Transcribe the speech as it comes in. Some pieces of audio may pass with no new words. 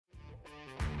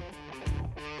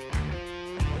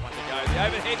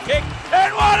overhead kick,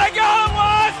 and what a goal it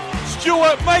was!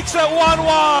 Stewart makes it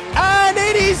 1-1. And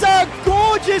it is a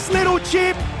gorgeous little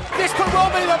chip. This could well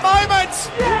be the moment.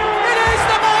 It is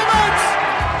the moment.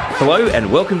 Hello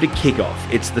and welcome to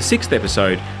Kickoff. It's the 6th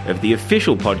episode of the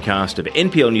official podcast of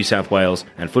NPL New South Wales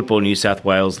and Football New South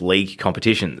Wales League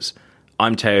competitions.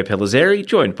 I'm Teo Pellizzeri,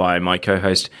 joined by my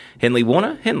co-host Henley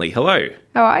Warner. Henley, hello.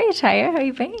 How are you, Teo? How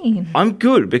you been? I'm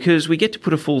good because we get to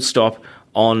put a full stop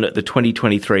on the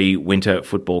 2023 Winter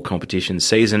Football Competition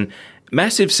season.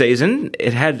 Massive season.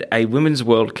 It had a Women's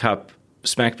World Cup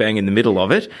smack bang in the middle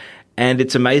of it. And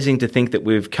it's amazing to think that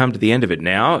we've come to the end of it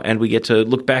now and we get to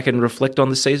look back and reflect on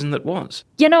the season that was.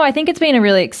 You know, I think it's been a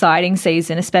really exciting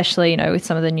season, especially, with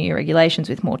some of the new regulations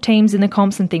with more teams in the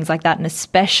comps and things like that, and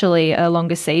especially a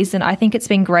longer season. I think it's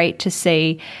been great to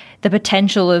see the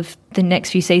potential of the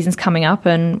next few seasons coming up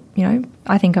and,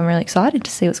 I think I'm really excited to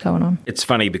see what's going on. It's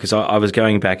funny because I was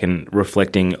going back and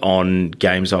reflecting on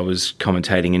games I was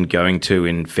commentating and going to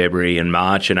in February and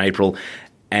March and April.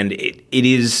 And it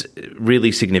is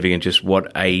really significant just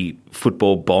what a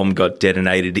football bomb got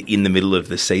detonated in the middle of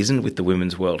the season with the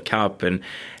Women's World Cup, and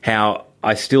how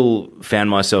I still found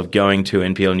myself going to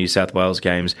NPL New South Wales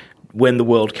games when the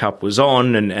World Cup was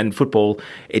on, and football,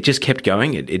 it just kept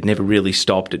going. It never really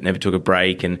stopped. It never took a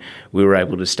break, and we were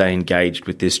able to stay engaged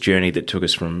with this journey that took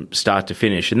us from start to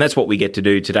finish. And that's what we get to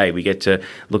do today. We get to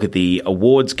look at the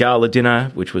awards gala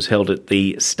dinner, which was held at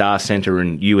the Star Centre,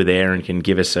 and you were there and can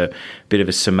give us a bit of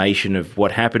a summation of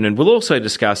what happened. And we'll also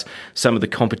discuss some of the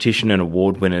competition and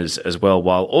award winners as well,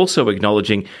 while also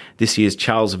acknowledging this year's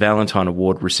Charles Valentine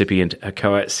Award recipient,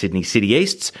 Hakoah Sydney City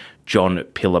East's John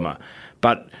Pillemer.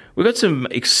 But we've got some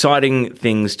exciting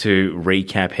things to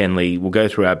recap, Henley. We'll go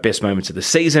through our best moments of the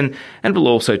season and we'll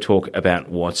also talk about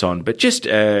what's on. But just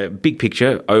big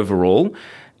picture overall,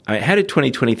 how did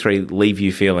 2023 leave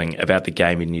you feeling about the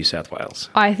game in New South Wales?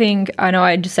 I know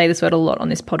I just say this word a lot on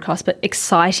this podcast, but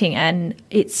exciting. And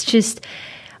it's just,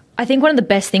 I think one of the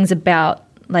best things about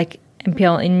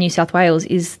NPL in New South Wales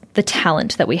is the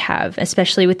talent that we have,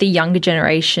 especially with the younger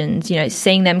generations,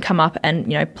 seeing them come up and,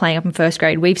 playing up in first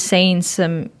grade. We've seen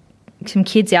some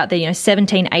kids out there,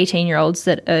 17, 18-year-olds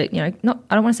that are, I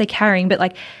don't want to say carrying,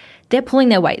 but they're pulling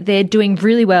their weight. They're doing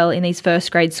really well in these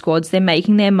first grade squads. They're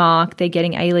making their mark. They're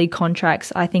getting A-League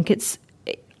contracts. I think it's,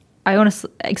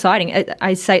 exciting.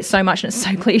 I say it so much and it's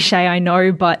so cliche, I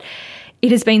know, but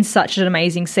it has been such an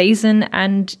amazing season.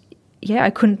 And yeah, I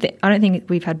don't think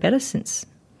we've had better since.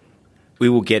 We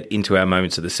will get into our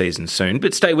moments of the season soon,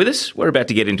 but stay with us. We're about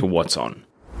to get into what's on.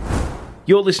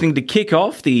 You're listening to Kick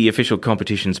Off, the official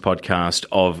competitions podcast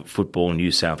of Football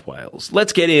New South Wales.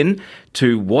 Let's get in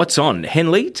to what's on.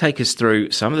 Henley, take us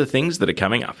through some of the things that are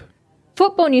coming up.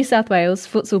 Football New South Wales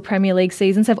Futsal Premier League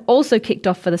seasons have also kicked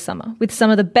off for the summer, with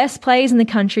some of the best players in the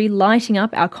country lighting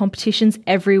up our competitions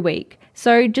every week.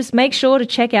 So just make sure to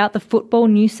check out the Football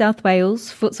New South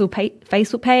Wales Futsal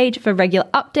Facebook page for regular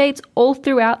updates all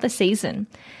throughout the season.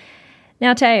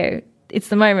 Now, Teo, it's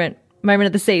the moment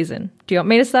of the season. Do you want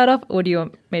me to start off or do you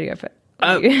want me to go for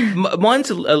it? Mine's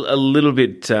a little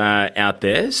bit out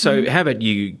there. So how about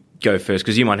you go first,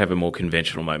 because you might have a more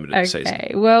conventional moment of the season.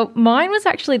 Okay, well, mine was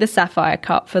actually the Sapphire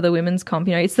Cup for the women's comp.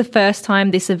 It's the first time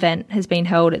this event has been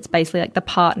held. It's basically the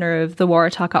partner of the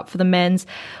Waratah Cup for the men's.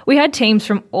 We had teams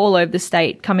from all over the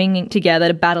state coming together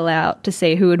to battle out to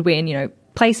see who would win,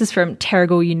 places from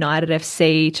Terrigal United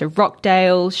FC to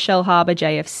Rockdale, Shellharbour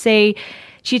JFC,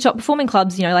 to your top performing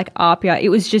clubs, like Apia. It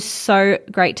was just so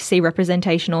great to see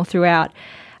representation all throughout.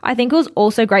 I think it was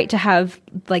also great to have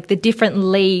the different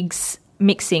leagues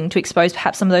mixing to expose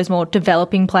perhaps some of those more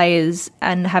developing players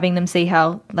and having them see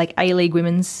how A-League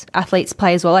women's athletes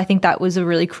play as well. I think that was a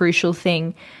really crucial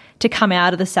thing to come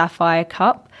out of the Sapphire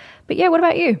Cup. But yeah, what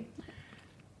about you?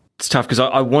 It's tough because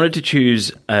I wanted to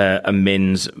choose a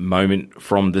men's moment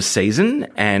from the season,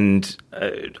 and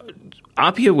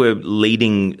Apia were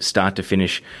leading start to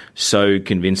finish so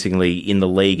convincingly in the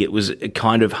league. It was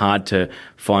kind of hard to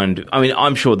find. I mean,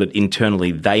 I'm sure that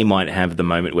internally they might have the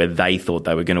moment where they thought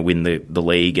they were going to win the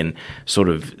league and sort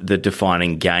of the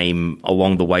defining game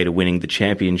along the way to winning the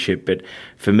championship. But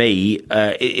for me,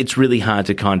 it's really hard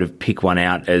to kind of pick one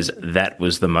out as that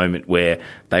was the moment where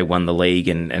they won the league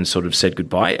and sort of said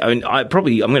goodbye. I mean, I'm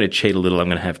going to cheat a little. I'm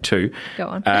going to have two. Go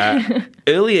on.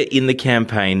 Earlier in the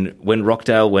campaign, when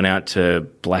Rockdale went out to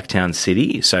Blacktown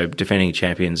City, so defending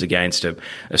champions against a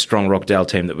strong Rockdale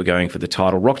team that were going for the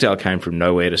title, Rockdale came from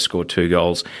nowhere to score 2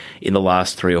 goals in the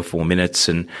last 3 or 4 minutes.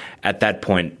 And at that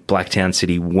point, Blacktown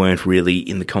City weren't really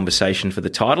in the conversation for the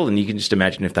title. And you can just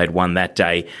imagine if they'd won that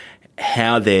day,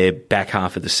 how their back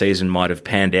half of the season might have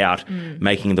panned out,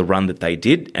 making the run that they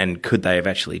did, and could they have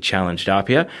actually challenged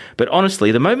Apia. But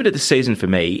honestly, the moment of the season for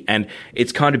me, and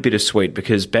it's kind of bittersweet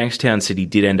because Bankstown City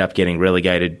did end up getting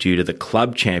relegated due to the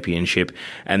club championship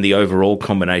and the overall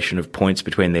combination of points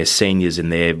between their seniors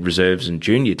and their reserves and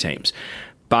junior teams.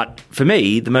 But for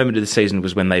me, the moment of the season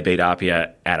was when they beat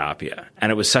Apia at Apia.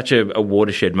 And it was such a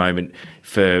watershed moment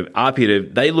for Apia.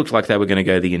 They looked like they were going to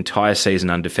go the entire season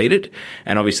undefeated.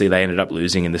 And obviously they ended up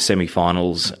losing in the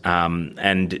semi-finals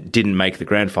and didn't make the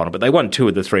grand final. But they won 2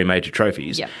 of the 3 major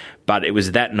trophies. Yep. But it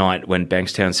was that night when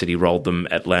Bankstown City rolled them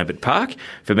at Lambert Park.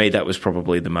 For me, that was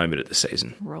probably the moment of the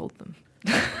season. Rolled them.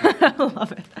 I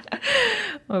love it.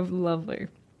 Oh, lovely.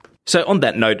 So on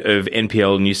that note of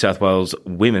NPL New South Wales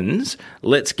women's,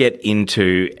 let's get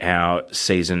into our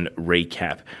season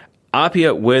recap.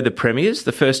 Apia were the premiers,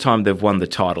 the first time they've won the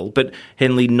title, but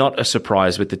Henley, not a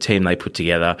surprise with the team they put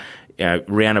together.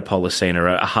 Rihanna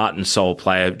Polacina, a heart and soul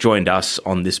player, joined us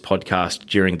on this podcast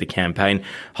during the campaign.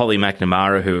 Holly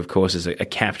McNamara, who of course is a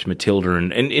capped Matilda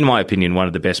and in my opinion, one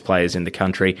of the best players in the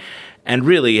country. And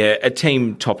really a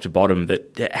team top to bottom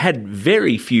that had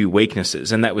very few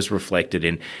weaknesses, and that was reflected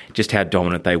in just how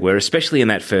dominant they were, especially in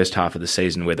that first half of the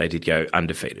season where they did go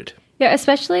undefeated. Yeah,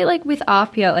 especially like with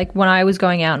Apia, like when I was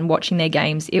going out and watching their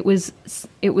games, it was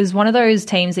one of those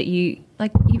teams that you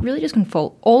really just can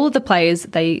fault. All of the players,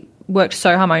 they worked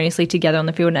so harmoniously together on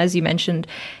the field, and as you mentioned,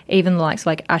 even the likes of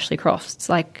like Ashley Crofts,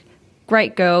 like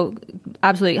great girl,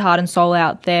 absolutely heart and soul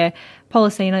out there.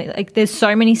 Polacina, like there's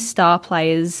so many star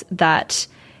players that,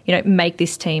 make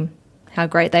this team how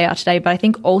great they are today. But I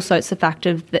think also it's the fact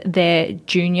of their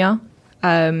junior,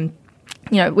 when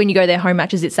you go to their home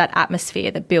matches, it's that atmosphere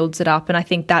that builds it up. And I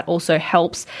think that also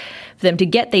helps for them to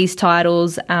get these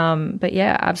titles. But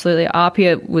yeah, absolutely.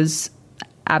 Apia was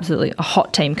absolutely a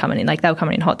hot team coming in. Like they were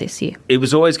coming in hot this year. It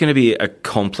was always going to be a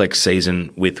complex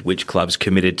season with which clubs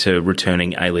committed to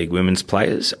returning A-League women's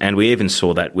players. And we even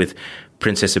saw that with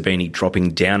Princess Abini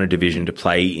dropping down a division to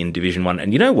play in Division 1.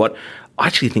 And you know what? I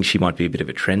actually think she might be a bit of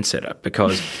a trendsetter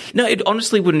because, no, it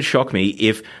honestly wouldn't shock me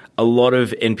if a lot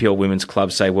of NPL women's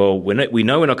clubs say, well, we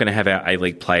know we're not going to have our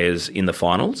A-League players in the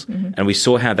finals, and we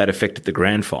saw how that affected the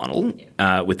grand final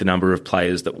with the number of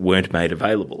players that weren't made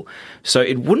available. So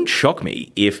it wouldn't shock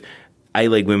me if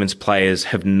A-League women's players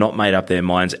have not made up their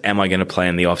minds, am I going to play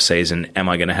in the off-season? Am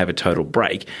I going to have a total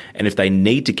break? And if they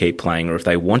need to keep playing or if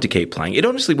they want to keep playing, it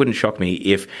honestly wouldn't shock me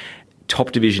if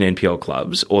top division NPL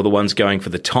clubs or the ones going for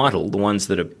the title, the ones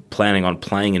that are planning on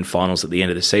playing in finals at the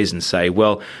end of the season say,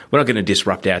 well, we're not going to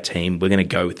disrupt our team. We're going to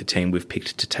go with the team we've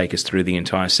picked to take us through the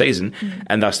entire season.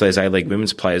 And thus those A-League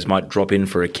women's players might drop in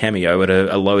for a cameo at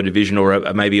a lower division or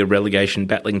maybe a relegation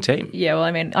battling team. Yeah, well,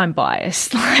 I mean, I'm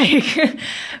biased. Like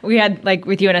we had, like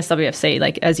with UNSWFC,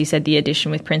 like as you said, the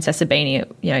addition with Princess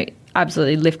Abini,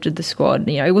 absolutely lifted the squad.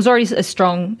 It was already a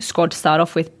strong squad to start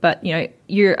off with, but,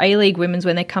 your A-League women's,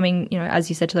 when they're coming, as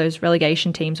you said, to those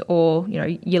relegation teams or,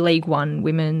 your League One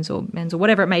women's or men's or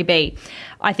whatever it may be,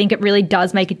 I think it really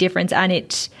does make a difference, and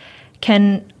it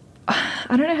can,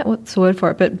 I don't know what's the word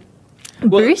for it, but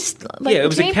boost. It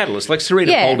was a catalyst. Like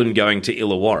Serena Holden going to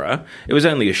Illawarra, it was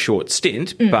only a short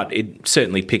stint, but it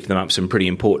certainly picked them up some pretty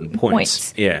important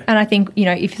points. Yeah, and I think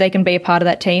if they can be a part of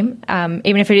that team,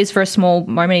 even if it is for a small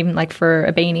moment, even like for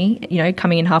Abini,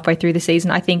 coming in halfway through the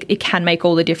season, I think it can make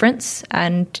all the difference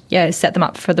and set them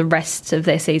up for the rest of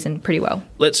their season pretty well.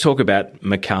 Let's talk about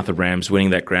Macarthur Rams winning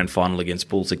that grand final against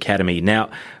Bulls Academy. Now,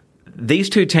 these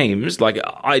two teams, like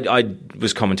I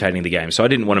was commentating the game, so I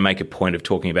didn't want to make a point of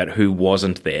talking about who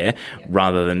wasn't there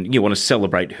rather than you want to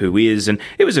celebrate who is. And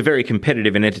it was a very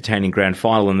competitive and entertaining grand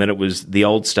final, and then it was the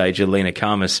old stager, Lena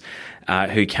Karmas,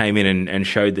 who came in and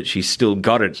showed that she's still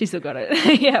got it. She still got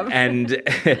it, yeah. And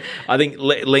I think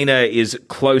Lena is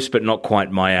close but not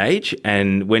quite my age,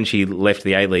 and when she left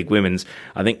the A-League Women's,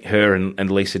 I think her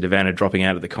and Lisa Devanna dropping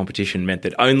out of the competition meant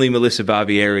that only Melissa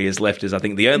Barbieri is left as, I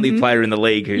think, the only player in the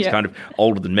league who's kind of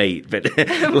older than me. But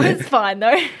it's fine, though.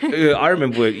 I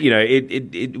remember,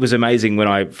 it was amazing when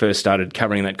I first started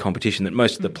covering that competition that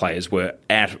most of the players were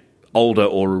older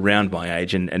or around my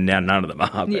age, and now none of them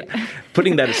are. But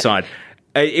putting that aside,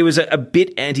 it was a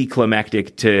bit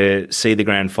anticlimactic to see the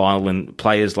grand final and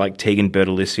players like Tegan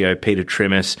Bertolicio, Peter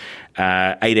Trimis,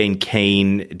 Aideen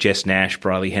Keane, Jess Nash,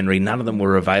 Briley Henry, none of them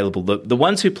were available. The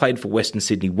ones who played for Western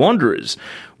Sydney Wanderers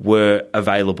were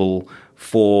available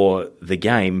for the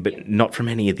game, but not from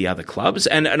any of the other clubs.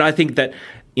 And I think that,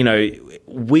 you know,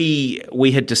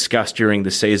 we had discussed during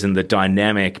the season the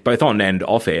dynamic, both on and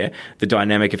off air, the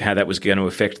dynamic of how that was going to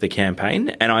affect the campaign.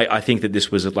 And I think that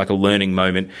this was like a learning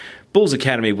moment. Bulls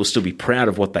Academy will still be proud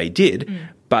of what they did,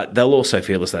 but they'll also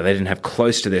feel as though they didn't have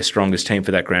close to their strongest team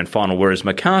for that grand final. Whereas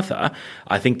Macarthur,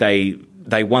 I think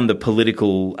they won the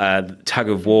political tug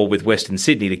of war with Western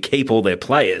Sydney to keep all their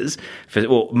players,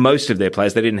 most of their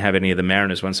players. They didn't have any of the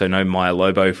Mariners ones, so no Maya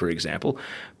Lobo, for example.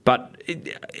 But,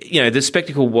 you know, the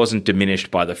spectacle wasn't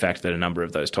diminished by the fact that a number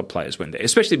of those top players went there,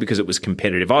 especially because it was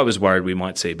competitive. I was worried we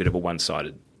might see a bit of a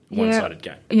one-sided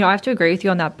game. You know, I have to agree with you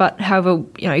on that. But, however,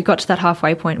 you know, it got to that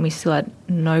halfway point and we still had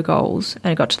no goals.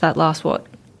 And it got to that last,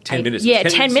 10 minutes. Yeah,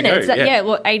 10 minutes. To go, yeah.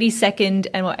 82nd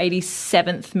and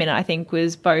 87th minute, I think,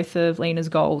 was both of Lena's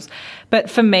goals. But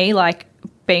for me, like,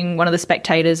 being one of the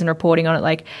spectators and reporting on it,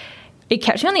 like, it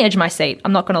kept me on the edge of my seat.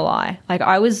 I'm not going to lie. Like,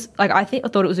 I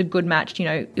thought it was a good match. You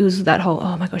know, it was that whole,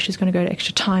 oh my gosh, it's going to go to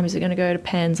extra time. Is it going to go to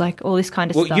pens? Like, all this kind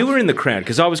of stuff. Well, you were in the crowd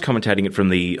because I was commentating it from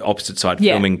the opposite side,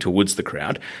 filming towards the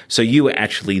crowd. So you were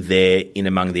actually there in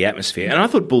among the atmosphere. And I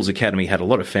thought Bulls Academy had a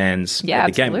lot of fans at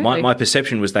the game. My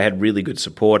perception was they had really good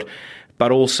support.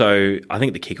 But also, I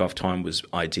think the kickoff time was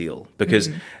ideal because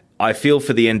I feel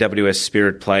for the NWS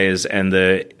Spirit players and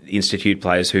the Institute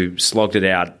players who slogged it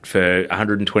out for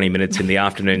 120 minutes in the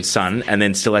afternoon sun and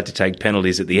then still had to take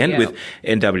penalties at the end with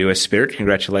NWS Spirit.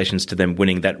 Congratulations to them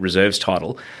winning that reserves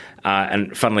title.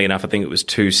 And funnily enough, I think it was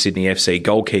 2 Sydney FC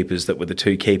goalkeepers that were the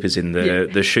 2 keepers in the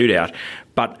shootout.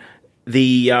 But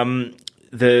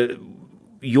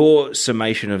your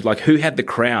summation of, like, who had the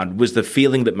crowd, was the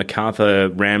feeling that Macarthur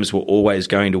Rams were always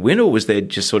going to win, or was there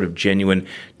just sort of genuine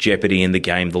jeopardy in the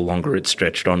game the longer it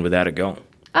stretched on without a goal?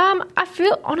 I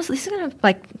feel, honestly, this is going to,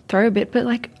 like, throw a bit, but,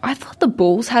 like, I thought the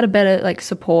Bulls had a better, like,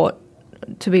 support,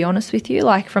 to be honest with you,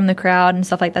 like, from the crowd and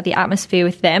stuff like that, the atmosphere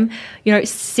with them. You know,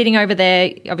 sitting over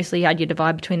there, obviously you had your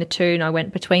divide between the two, and I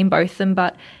went between both of them,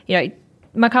 but, you know,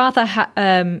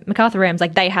 Macarthur Rams,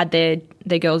 like, they had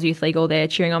their Girls Youth League all there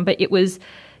cheering on, but it was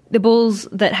the Bulls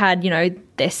that had, you know,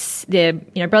 their you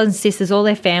know, brothers and sisters, all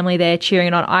their family there cheering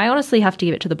it on. I honestly have to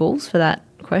give it to the Bulls for that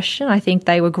question. I think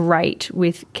they were great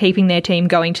with keeping their team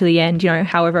going to the end, you know,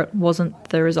 however it wasn't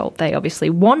the result they obviously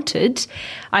wanted.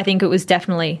 I think it was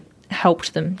definitely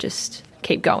helped them just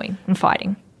keep going and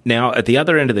fighting. Now, at the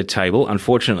other end of the table,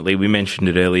 unfortunately, we mentioned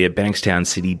it earlier, Bankstown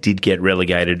City did get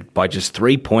relegated by just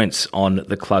 3 points on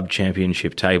the club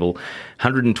championship table,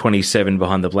 127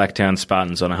 behind the Blacktown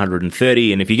Spartans on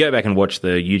 130. And if you go back and watch the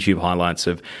YouTube highlights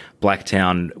of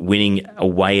Blacktown winning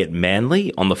away at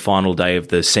Manly on the final day of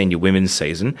the senior women's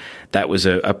season, that was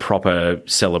a proper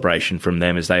celebration from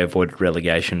them as they avoided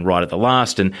relegation right at the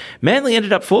last. And Manly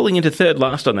ended up falling into third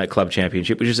last on that club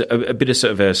championship, which is a bit of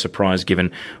sort of a surprise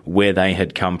given where they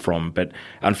had come from. But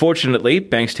unfortunately,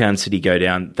 Bankstown City go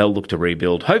down. They'll look to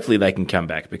rebuild. Hopefully they can come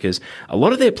back because a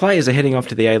lot of their players are heading off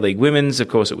to the A-League Women's. Of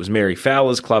course, it was Mary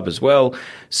Fowler's club as well.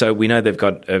 So we know they've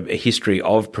got a history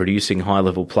of producing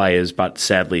high-level players, but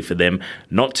sadly for them,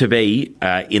 not to be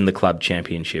in the club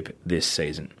championship this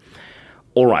season.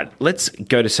 All right, let's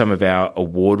go to some of our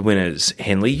award winners.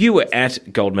 Henley, you were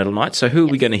at Gold Medal Night, so who are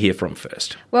we going to hear from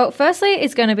first? Well, firstly,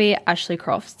 it's going to be Ashley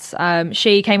Crofts.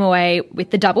 She came away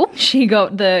with the double. She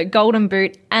got the Golden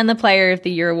Boot and the Player of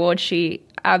the Year award. She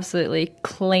absolutely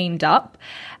cleaned up.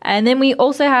 And then we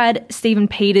also had Stephen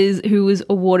Peters, who was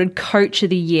awarded Coach of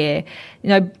the Year. You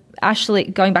know, Ashley,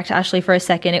 going back to Ashley for a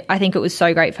second, I think it was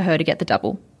so great for her to get the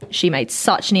double. She made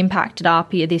such an impact at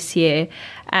ARPIA this year.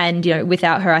 And, you know,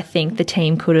 without her, I think the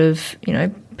team could have, you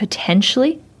know,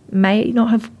 potentially may not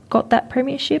have got that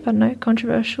premiership. I don't know,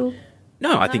 controversial.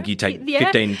 No, I think you take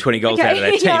 15, 20 goals out of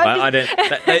that team. I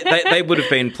don't. They would have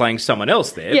been playing someone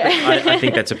else there. Yeah. But I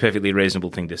think that's a perfectly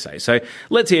reasonable thing to say. So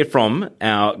let's hear from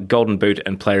our Golden Boot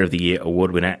and Player of the Year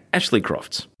award winner, Ashley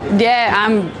Crofts. Yeah,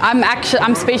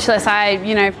 I'm speechless.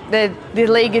 The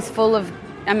league is full of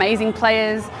amazing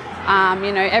players.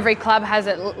 Every club has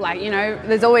it.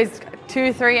 There's always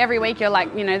 2, 3 every week. You're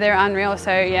like, they're unreal.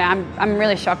 So yeah, I'm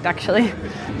really shocked actually.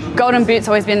 Golden Boot's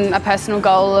always been a personal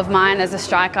goal of mine as a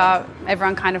striker.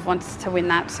 Everyone kind of wants to win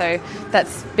that, so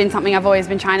that's been something I've always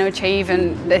been trying to achieve,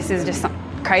 and this is just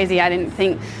crazy. I didn't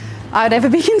think I'd ever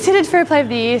be considered for a Player of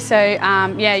the Year, so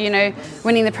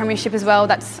winning the premiership as well,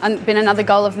 that's been another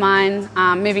goal of mine.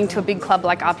 Moving to a big club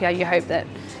like ARPIA, you hope that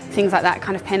things like that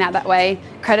kind of pan out that way.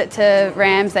 Credit to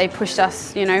Rams, they pushed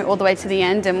us, all the way to the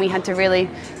end, and we had to really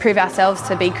prove ourselves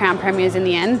to be crown premiers in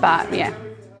the end, but yeah.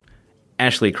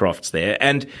 Ashley Crofts there.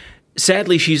 And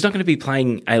Sadly, she's not going to be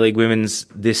playing A-League Women's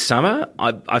this summer.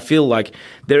 I feel like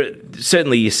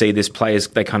certainly you see this players,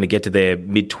 they kind of get to their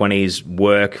mid-20s,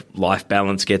 work-life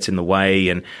balance gets in the way,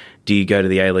 and do you go to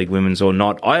the A-League Women's or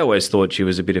not? I always thought she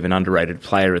was a bit of an underrated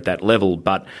player at that level,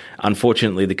 but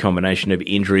unfortunately the combination of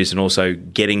injuries and also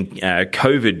getting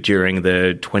COVID during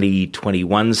the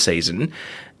 2021 season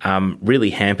really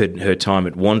hampered her time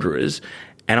at Wanderers.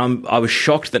 And I was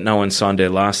shocked that no one signed her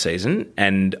last season.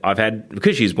 And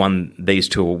because she's won these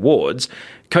 2 awards,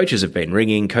 coaches have been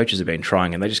ringing, coaches have been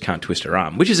trying, and they just can't twist her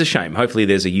arm, which is a shame. Hopefully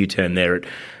there's a U-turn there at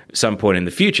some point in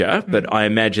the future, but I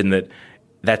imagine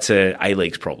that's a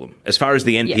A-League's problem. As far as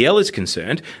the NPL is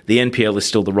concerned, the NPL is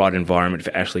still the right environment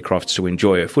for Ashley Crofts to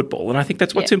enjoy her football, and I think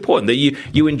that's what's important, that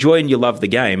you enjoy and you love the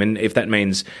game, and if that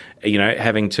means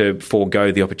having to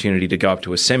forego the opportunity to go up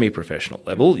to a semi-professional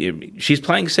level, she's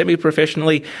playing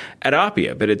semi-professionally at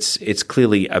Apia, but it's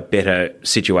clearly a better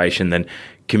situation than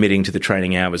committing to the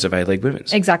training hours of A-League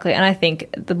Women's. Exactly, and I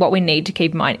think what we need to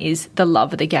keep in mind is the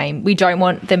love of the game. We don't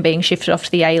want them being shifted off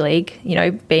to the A-League,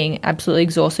 being absolutely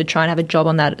exhausted, trying to have a job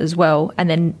on that as well, and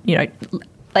then,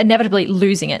 inevitably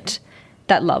losing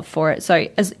that love for it. So,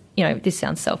 as this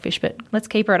sounds selfish, but let's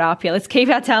keep her at Apia. Let's keep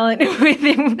our talent with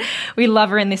him. We love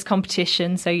her in this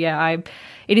competition. So,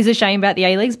 it is a shame about the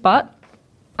A-Leagues, but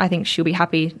I think she'll be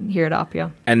happy here at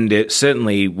Apia. And it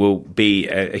certainly will be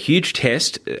a huge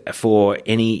test for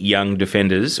any young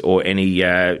defenders or any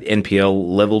NPL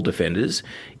level defenders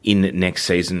in next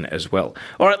season as well.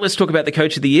 All right, let's talk about the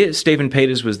Coach of the Year. Stephen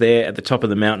Peters was there at the top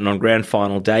of the mountain on grand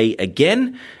final day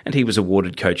again, and he was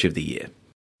awarded Coach of the Year.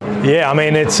 Yeah, I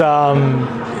mean, it's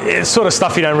sort of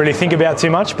stuff you don't really think about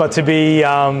too much, but to be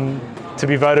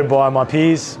voted by my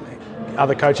peers,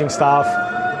 other coaching staff,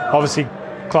 obviously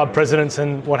club presidents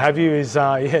and what have you is,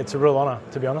 it's a real honour,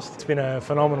 to be honest. It's been a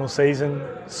phenomenal season,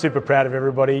 super proud of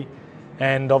everybody,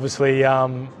 and obviously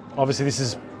this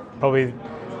is probably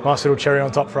a nice little cherry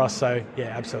on top for us, so yeah,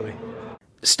 absolutely.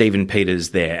 Stephen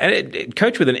Peters there, and a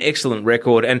coach with an excellent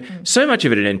record, and so much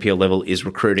of it at NPL level is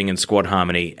recruiting and squad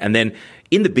harmony, and then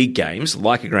in the big games,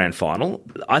 like a grand final,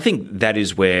 I think that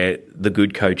is where the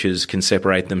good coaches can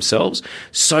separate themselves.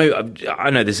 So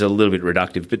I know this is a little bit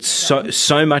reductive, but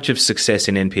so much of success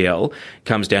in NPL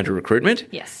comes down to recruitment.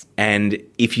 Yes. And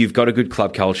if you've got a good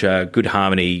club culture, good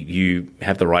harmony, you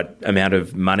have the right amount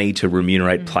of money to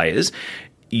remunerate players,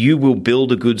 you will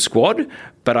build a good squad.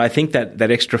 But I think that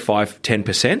extra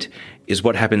 5-10% is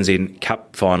what happens in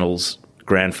cup finals,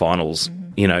 grand finals,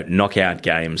 knockout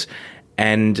games.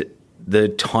 And the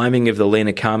timing of the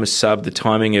Lena Karmas sub, the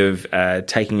timing of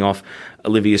taking off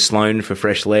Olivia Sloan for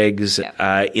fresh legs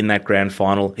in that grand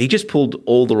final. He just pulled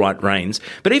all the right reins.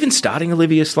 But even starting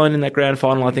Olivia Sloan in that grand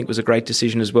final, I think was a great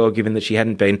decision as well, given that she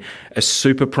hadn't been a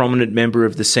super prominent member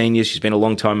of the seniors. She's been a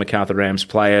long time MacArthur Rams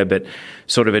player, but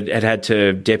sort of had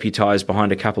to deputise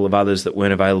behind a couple of others that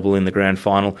weren't available in the grand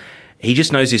final. He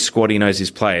just knows his squad, he knows his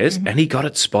players, and he got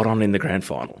it spot on in the grand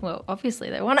final. Well,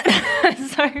 obviously they won it.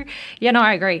 So,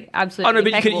 I agree. Absolutely. Oh,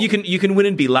 no, but you can win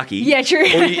and be lucky. Yeah, true.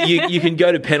 Or you can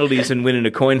go to penalties and win in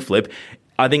a coin flip.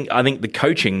 I think the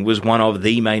coaching was one of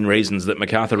the main reasons that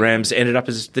MacArthur Rams ended up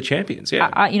as the champions. Yeah,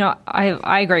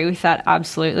 I agree with that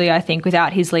absolutely. I think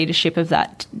without his leadership of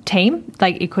that team,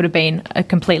 it could have been a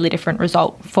completely different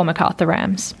result for MacArthur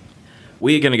Rams.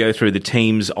 We are going to go through the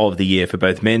teams of the year for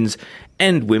both men's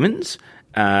and women's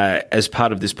as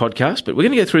part of this podcast, but we're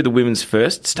going to go through the women's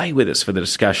first. Stay with us for the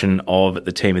discussion of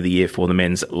the team of the year for the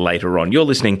men's later on. You're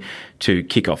listening to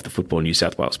Kick Off the Football New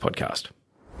South Wales podcast.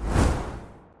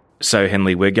 So,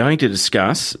 Henley, we're going to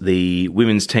discuss the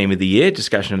women's team of the year,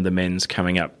 discussion of the men's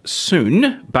coming up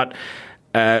soon, but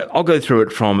I'll go through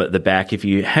it from the back. If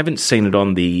you haven't seen it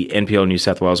on the NPL New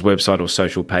South Wales website or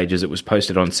social pages, it was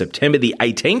posted on September the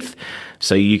 18th,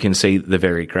 so you can see the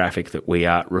very graphic that we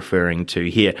are referring to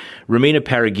here. Romina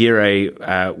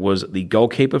Paragire was the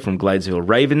goalkeeper from Gladesville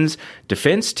Ravens.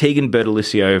 Defence, Tegan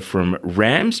Bertolicio from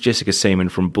Rams, Jessica Seaman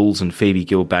from Bulls and Phoebe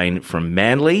Gilbane from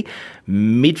Manly.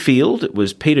 Midfield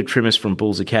was Peter Trimmis from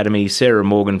Bulls Academy, Sarah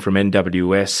Morgan from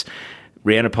NWS,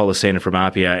 Rihanna Polisena from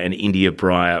Apia and India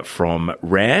Breyer from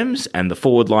Rams. And the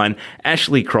forward line,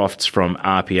 Ashley Crofts from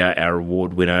Apia, our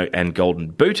award winner and Golden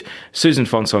Boot, Susan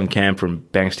Fonson-Cam from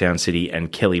Bankstown City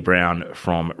and Kelly Brown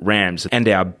from Rams. And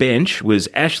our bench was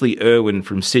Ashley Irwin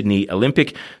from Sydney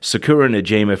Olympic, Sakura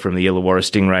Najima from the Illawarra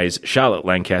Stingrays, Charlotte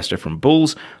Lancaster from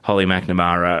Bulls, Holly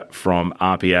McNamara from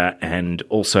Apia, and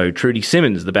also Trudy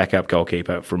Simmons, the backup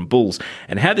goalkeeper from Bulls.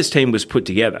 And how this team was put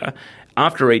together: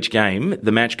 after each game,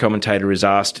 the match commentator is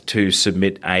asked to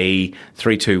submit a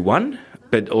 3-2-1,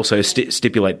 but also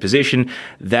stipulate position.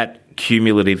 That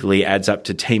cumulatively adds up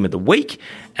to Team of the Week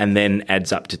and then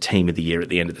adds up to Team of the Year at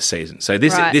the end of the season. So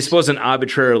this wasn't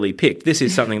arbitrarily picked. This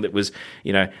is something that was,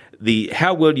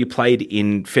 how well you played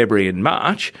in February and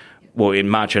March, well, in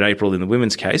March and April in the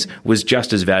women's case, was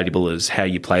just as valuable as how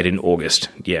you played in August.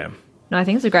 Yeah. No, I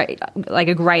think it's a great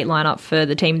lineup for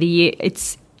the Team of the Year.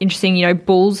 It's interesting,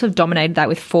 Bulls have dominated that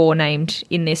with 4 named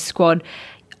in this squad.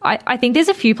 I think there's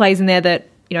a few players in there that,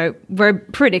 were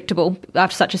predictable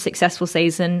after such a successful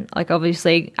season, like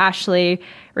obviously Ashley,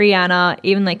 Rihanna,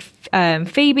 even like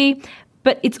Phoebe.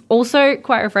 But it's also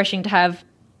quite refreshing to have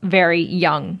very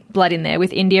young blood in there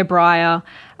with India Breyer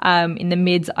in the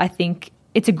mids. I think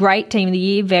it's a great Team of the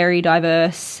Year, very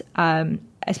diverse,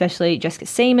 especially Jessica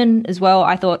Seaman as well.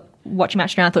 I thought, watching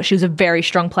match now, I thought she was a very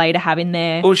strong player to have in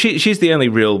there. Well, she's the only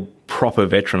real proper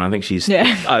veteran. I think she's.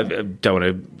 Yeah. I don't want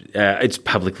to. It's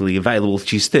publicly available.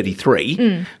 She's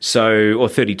 33, or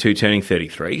 32, turning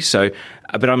 33. So,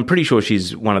 but I'm pretty sure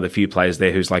she's one of the few players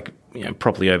there who's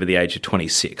properly over the age of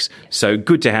 26. So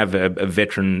good to have a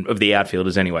veteran of the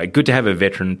outfielders anyway. Good to have a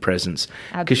veteran presence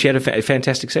because she had a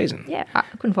fantastic season. Yeah, I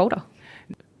couldn't fault her.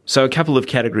 So a couple of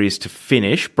categories to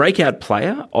finish. Breakout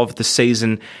player of the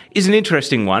season is an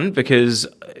interesting one because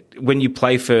when you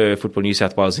play for Football New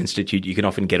South Wales Institute, you can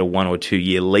often get a 1 or 2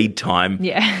 year lead time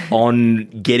on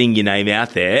getting your name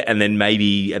out there. And then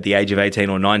maybe at the age of 18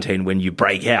 or 19, when you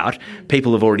break out,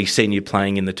 people have already seen you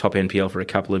playing in the top NPL for a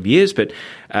couple of years. But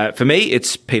for me,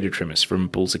 it's Peter Trimmis from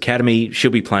Bulls Academy.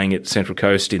 She'll be playing at Central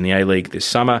Coast in the A-League this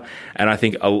summer. And I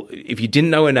think if you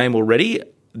didn't know her name already,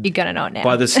 you're going to know it now.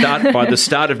 By the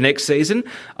start of next season,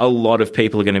 a lot of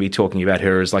people are going to be talking about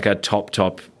her as like a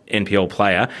top NPL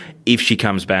player if she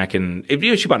comes back, and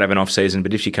she might have an off season,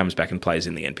 but if she comes back and plays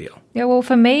in the NPL. Yeah, well,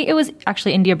 for me, it was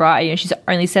actually India Bright. She's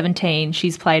only 17.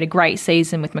 She's played a great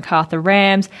season with Macarthur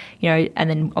Rams, and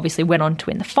then obviously went on to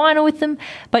win the final with them.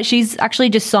 But she's actually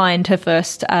just signed her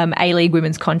first A-League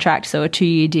women's contract, so a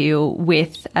 2-year deal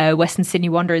with Western Sydney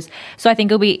Wanderers. So I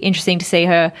think it'll be interesting to see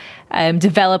her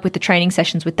develop with the training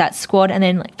sessions with that squad, and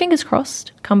then fingers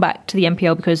crossed, come back to the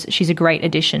NPL because she's a great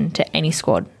addition to any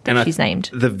squad that she's named.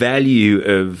 The value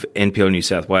of NPL New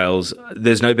South Wales,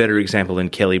 there's no better example than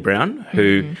Kelly Brown,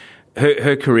 who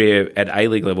her career at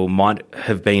A-League level might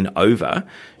have been over.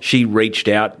 She reached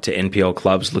out to NPL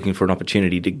clubs looking for an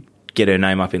opportunity to get her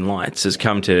name up in lights, has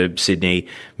come to Sydney,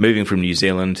 moving from New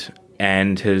Zealand,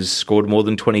 and has scored more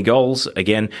than 20 goals.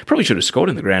 Again, probably should have scored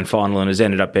in the grand final and has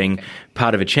ended up being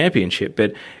part of a championship,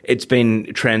 but it's been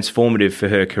transformative for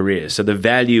her career. So the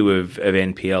value of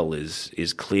NPL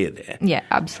is clear there. Yeah,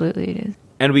 absolutely it is.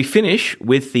 And we finish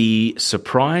with the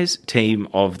surprise team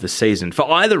of the season. For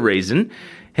either reason,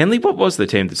 Henley, what was the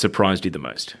team that surprised you the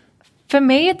most? For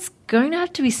me, it's going to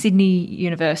have to be Sydney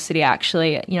University,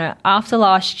 actually. After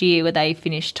last year where they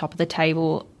finished top of the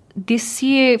table, this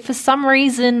year, for some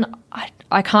reason,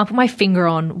 I can't put my finger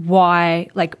on why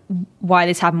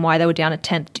this happened, why they were down at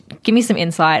 10th. Give me some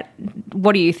insight.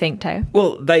 What do you think, Teo?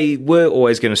 Well, they were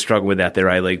always going to struggle without their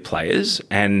A-League players,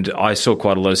 and I saw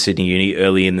quite a lot of Sydney Uni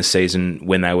early in the season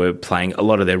when they were playing a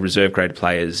lot of their reserve grade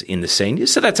players in the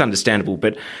seniors, so that's understandable,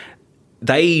 but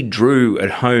they drew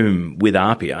at home with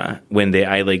Apia when their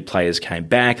A-League players came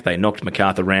back. They knocked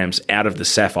Macarthur Rams out of the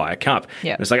Sapphire Cup.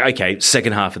 Yep. It's like, okay,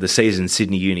 second half of the season,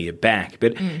 Sydney Uni are back.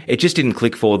 But it just didn't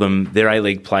click for them. Their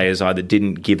A-League players either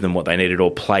didn't give them what they needed or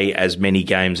play as many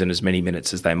games and as many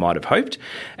minutes as they might have hoped.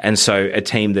 And so a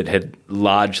team that had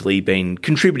largely been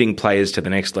contributing players to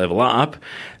the next level up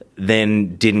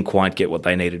then didn't quite get what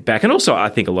they needed back. And also I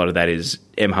think a lot of that is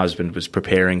Em Husband was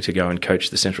preparing to go and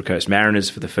coach the Central Coast Mariners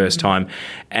for the first time.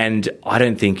 And I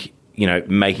don't think,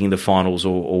 making the finals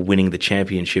or winning the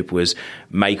championship was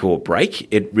make or break.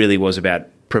 It really was about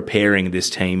preparing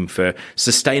this team for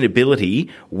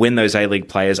sustainability when those A-League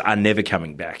players are never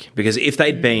coming back. Because if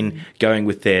they'd been going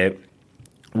with their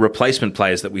replacement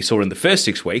players that we saw in the first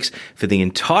 6 weeks for the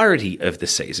entirety of the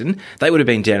season, they would have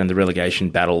been down in the relegation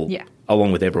battle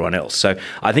along with everyone else. So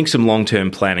I think some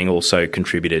long-term planning also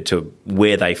contributed to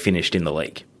where they finished in the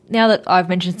league. Now that I've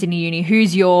mentioned Sydney Uni,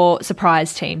 who's your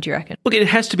surprise team, do you reckon? Look, it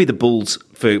has to be the Bulls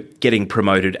for getting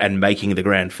promoted and making the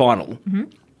grand final. Mm-hmm.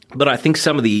 But I think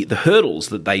some of the hurdles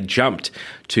that they jumped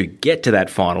to get to that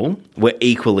final were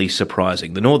equally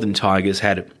surprising. The Northern Tigers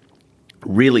had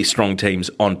really strong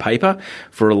teams on paper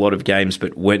for a lot of games,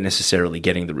 but weren't necessarily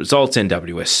getting the results.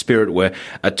 NWS Spirit were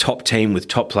a top team with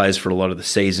top players for a lot of the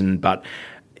season, but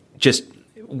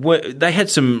they had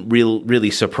some really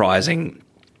surprising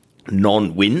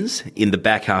non-wins in the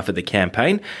back half of the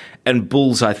campaign. And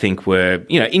Bulls, I think, were,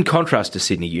 in contrast to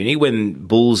Sydney Uni, when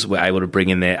Bulls were able to bring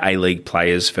in their A-League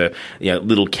players for,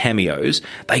 little cameos,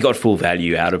 they got full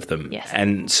value out of them. Yes.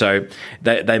 And so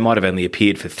they might have only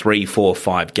appeared for 3, 4,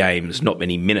 5 games, not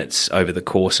many minutes over the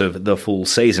course of the full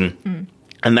season.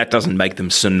 And that doesn't make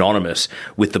them synonymous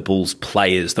with the Bulls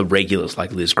players, the regulars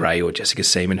like Liz Gray or Jessica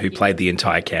Seaman, who played the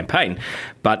entire campaign.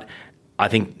 But I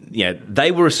think,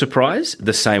 they were a surprise,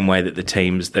 the same way that the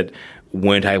teams that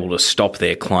weren't able to stop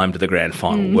their climb to the grand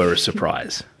final were a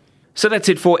surprise. So that's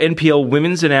it for NPL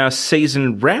Women's and our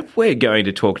season wrap. We're going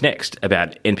to talk next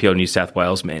about NPL New South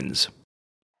Wales Men's.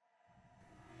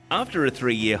 After a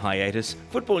 3-year hiatus,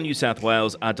 Football New South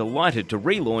Wales are delighted to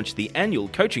relaunch the annual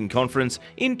coaching conference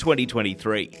in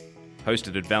 2023.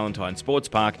 Hosted at Valentine Sports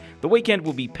Park, the weekend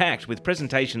will be packed with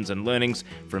presentations and learnings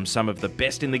from some of the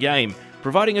best in the game,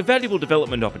 providing a valuable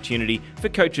development opportunity for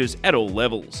coaches at all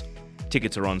levels.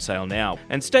 Tickets are on sale now,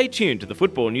 and stay tuned to the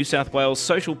Football New South Wales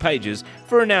social pages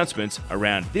for announcements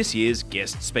around this year's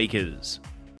guest speakers.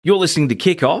 You're listening to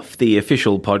Kick Off, the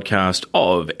official podcast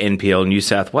of NPL New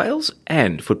South Wales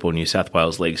and Football New South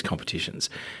Wales League's competitions.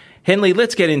 Henley,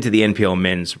 let's get into the NPL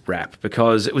Men's wrap,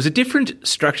 because it was a different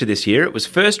structure this year. It was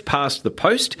first past the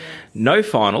post, no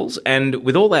finals, and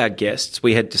with all our guests,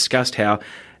 we had discussed how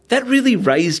that really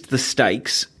raised the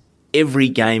stakes every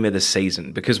game of the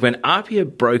season, because when Apia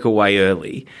broke away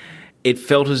early, it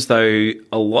felt as though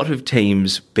a lot of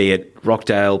teams, be it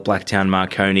Rockdale, Blacktown,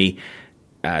 Marconi,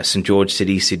 St George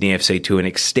City, Sydney FC to an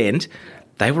extent,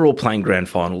 they were all playing grand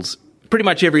finals pretty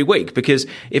much every week, because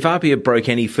if Apia broke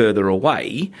any further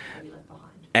away,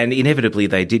 and inevitably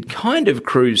they did kind of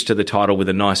cruise to the title with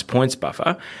a nice points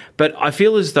buffer, but I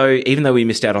feel as though even though we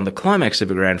missed out on the climax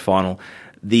of a grand final,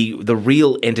 the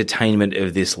real entertainment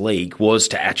of this league was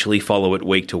to actually follow it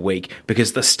week to week,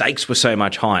 because the stakes were so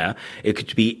much higher. It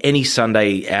could be any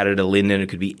Sunday out at Linden, it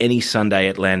could be any Sunday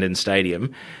at Landon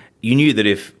Stadium. You knew that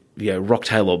if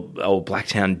Rockdale or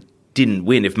Blacktown didn't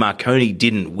win, if Marconi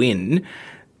didn't win,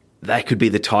 that could be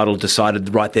the title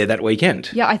decided right there that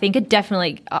weekend. Yeah, I think it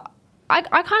definitely... I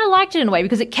kind of liked it in a way,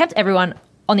 because it kept everyone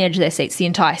on the edge of their seats the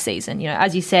entire season.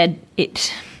 As you said,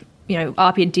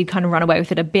 Apia did kind of run away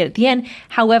with it a bit at the end.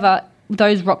 However,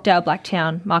 those Rockdale,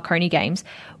 Blacktown, Marconi games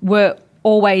were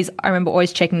always, I remember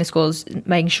always checking the scores,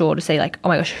 making sure to say oh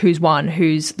my gosh, who's won,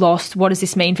 who's lost, what does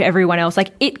this mean for everyone else?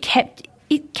 It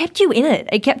kept you in it.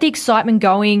 It kept the excitement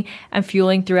going and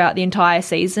fueling throughout the entire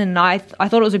season. And I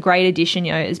thought it was a great addition,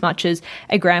 as much as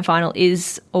a grand final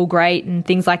is all great and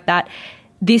things like that.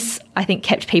 This, I think,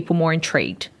 kept people more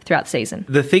intrigued throughout the season.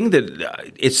 The thing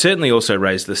that it certainly also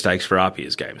raised the stakes for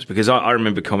Apia's games, because I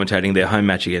remember commentating their home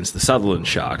match against the Sutherland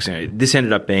Sharks. This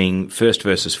ended up being 1st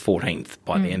versus 14th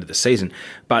by the end of the season.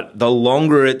 But the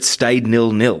longer it stayed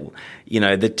 0-0,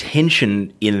 the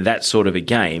tension in that sort of a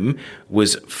game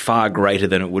was far greater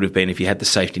than it would have been if you had the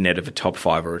safety net of a top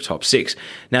 5 or a top 6.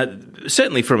 Now,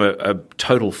 certainly from a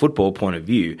total football point of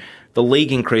view, the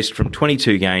league increased from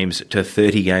 22 games to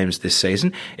 30 games this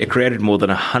season. It created more than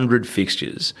 100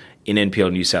 fixtures in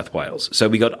NPL New South Wales. So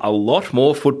we got a lot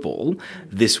more football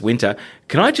this winter.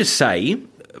 Can I just say,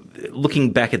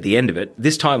 looking back at the end of it,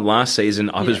 this time last season,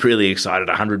 I was really excited.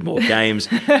 100 more games,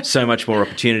 so much more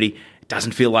opportunity.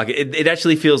 Doesn't feel like it. It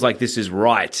actually feels like this is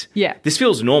right. Yeah. This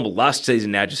feels normal. Last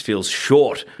season now just feels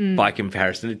short by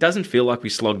comparison. It doesn't feel like we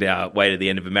slogged our way to the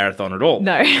end of a marathon at all.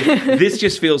 No. This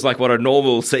just feels like what a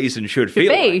normal season should feel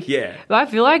like. Yeah. Well, I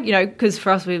feel like, because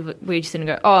for us, we just didn't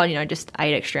go, just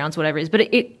 8 extra rounds, whatever it is.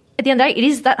 But it at the end of the day, it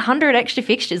is that 100 extra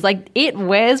fixtures. It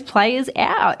wears players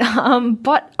out.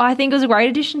 But I think it was a great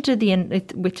addition to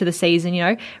the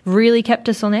season, really kept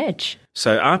us on edge.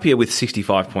 So Apia with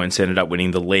 65 points ended up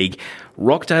winning the league.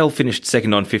 Rockdale finished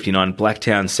second on 59,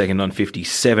 Blacktown second on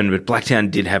 57, but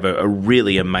Blacktown did have a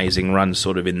really amazing run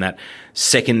sort of in that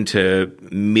second to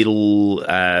middle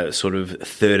sort of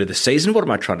third of the season. What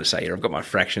am I trying to say here? I've got my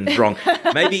fractions wrong.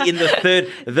 Maybe in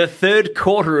the third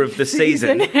quarter of the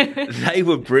season, they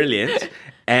were brilliant.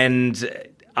 And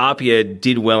Apia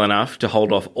did well enough to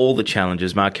hold off all the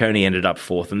challenges. Marconi ended up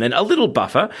 4th, and then a little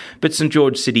buffer, but St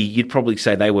George City, you'd probably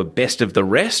say they were best of the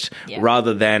rest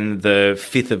rather than the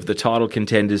 5th of the title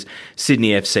contenders,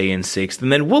 Sydney FC in 6th.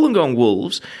 And then Wollongong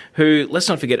Wolves, who, let's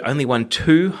not forget, only won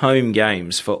 2 home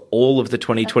games for all of the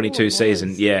 2022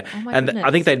 season. Yeah. Oh my and goodness.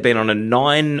 I think they'd been on a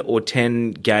 9 or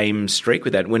 10 game streak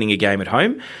without winning a game at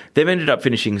home. They've ended up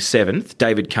finishing 7th.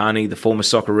 David Carney, the former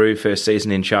Socceroo, first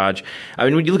season in charge. I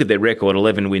mean, when you look at their record,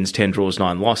 11 wins, 10 draws,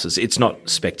 9 losses. It's not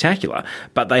spectacular,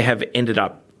 but they have ended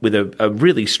up with a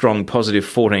really strong positive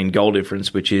 14 goal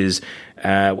difference, which is,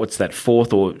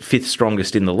 4th or 5th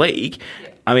strongest in the league.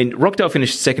 I mean, Rockdale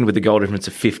finished second with a goal difference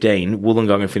of 15.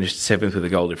 Wollongong finished seventh with a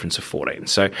goal difference of 14.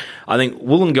 So I think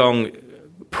Wollongong,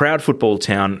 proud football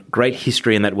town, great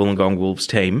history in that Wollongong Wolves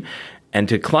team, and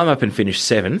to climb up and finish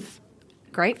seventh.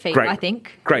 Great feat, I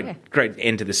think. Great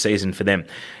end to the season for them.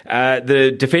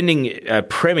 The defending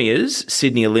premiers,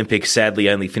 Sydney Olympic, sadly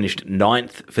only finished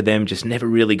ninth for them, just never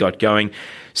really got going.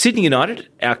 Sydney United,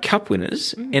 our cup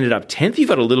winners, ended up 10th. You've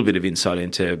got a little bit of insight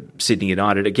into Sydney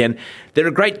United. Again, they're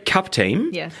a great cup team,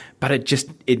 yes, but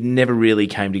it never really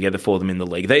came together for them in the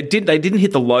league. They didn't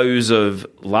hit the lows of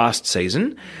last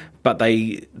season, but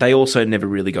they also never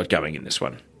really got going in this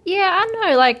one. Yeah,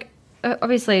 I know,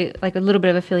 obviously, a little bit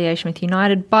of affiliation with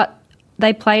United, but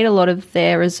they played a lot of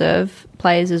their reserve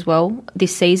players as well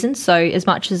this season. So as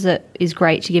much as it is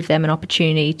great to give them an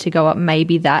opportunity to go up,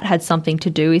 maybe that had something to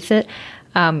do with it.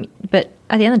 But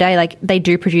at the end of the day, they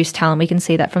do produce talent. We can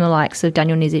see that from the likes of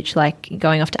Daniel Nizic,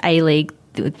 going off to A-League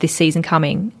this season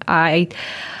coming.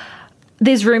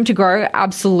 There's room to grow,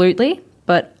 absolutely,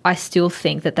 but I still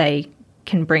think that they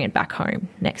can bring it back home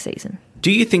next season.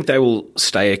 Do you think they will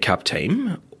stay a cup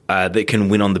team that can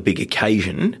win on the big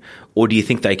occasion, or do you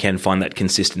think they can find that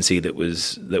consistency that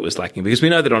was lacking? Because we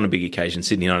know that on a big occasion,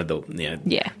 Sydney United,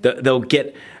 they'll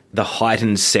get the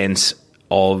heightened sense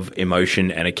of emotion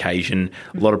and occasion,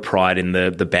 a lot of pride in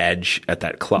the badge at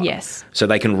that club. Yes. So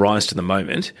they can rise to the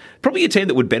moment. Probably a team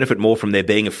that would benefit more from there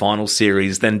being a final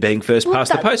series than being first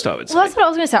past the post, I would say. Well, that's what I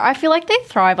was going to say. I feel like they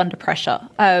thrive under pressure,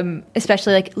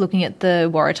 especially looking at the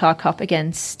Waratah Cup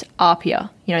against Apia.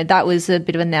 That was a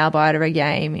bit of a nail-biter a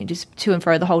game, just to and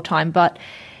fro the whole time. But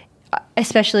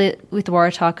especially with the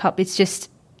Waratah Cup, it's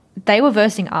just they were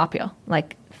versing Apia,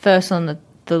 first on the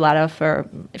ladder for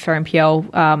NPL,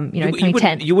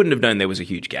 2010. You wouldn't have known there was a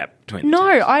huge gap between the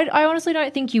No, teams. I honestly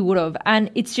don't think you would have.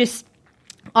 And it's just,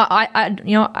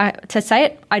 to say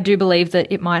it, I do believe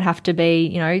that it might have to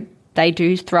be, they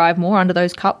do thrive more under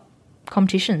those cup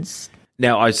competitions.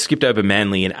 Now, I skipped over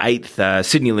Manly in 8th,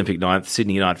 Sydney Olympic 9th,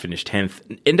 Sydney United finished 10th.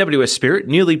 NWS Spirit,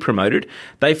 newly promoted,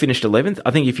 they finished 11th.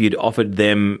 I think if you'd offered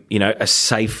them, a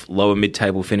safe lower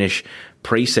mid-table finish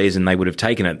pre-season, they would have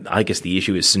taken it. I guess the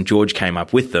issue is St George came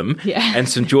up with them, and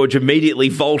St George immediately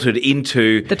vaulted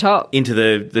into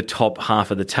the top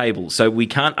half of the table. So we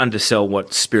can't undersell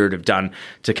what Spirit have done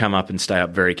to come up and stay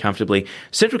up very comfortably.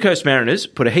 Central Coast Mariners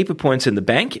put a heap of points in the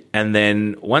bank, and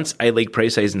then once A-League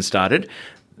pre-season started,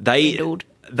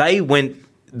 they went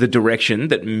the direction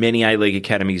that many A-League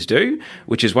academies do,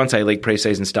 which is once A-League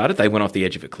pre-season started, they went off the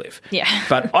edge of a cliff. Yeah.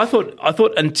 But I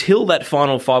thought until that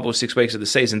final 5 or 6 weeks of the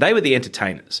season, they were the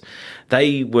entertainers.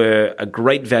 They were a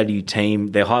great value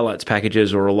team. Their highlights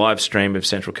packages or a live stream of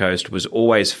Central Coast was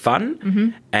always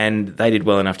fun, and they did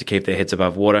well enough to keep their heads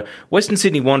above water. Western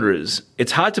Sydney Wanderers,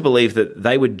 it's hard to believe that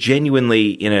they were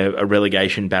genuinely in a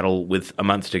relegation battle with a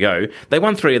month to go. They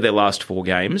won 3 of their last 4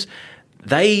 games.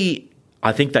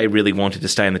 I think they really wanted to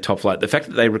stay in the top flight. The fact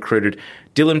that they recruited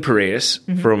Dylan Piraeus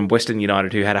from Western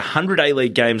United, who had 100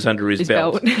 A-League games under his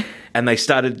belt, and they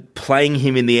started playing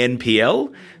him in the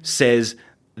NPL, says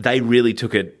they really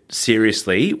took it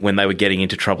seriously when they were getting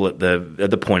into trouble at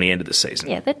the pointy end of the season.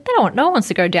 Yeah, no one wants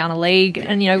to go down a league,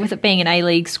 and with it being an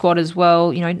A-League squad as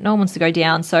well, no one wants to go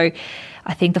down. So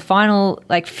I think the final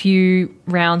few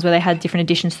rounds where they had different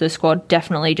additions to the squad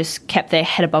definitely just kept their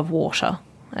head above water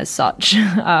as such,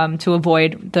 to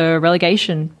avoid the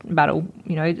relegation battle.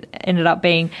 Ended up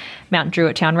being Mount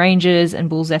Druitt Town Rangers and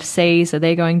Bulls FC, so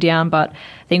they're going down, but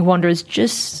I think Wanderers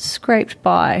just scraped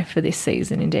by for this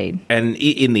season indeed. And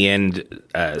in the end,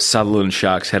 Sutherland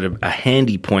Sharks had a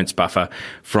handy points buffer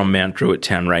from Mount Druitt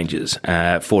Town Rangers,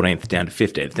 14th down to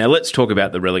 15th. Now let's talk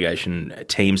about the relegation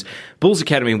teams. Bulls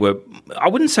Academy were, I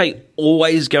wouldn't say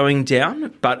always going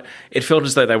down, but it felt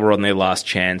as though they were on their last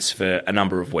chance for a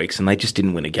number of weeks, and they just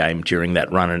didn't win a game during that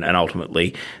run, and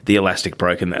ultimately the elastic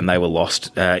broke and they were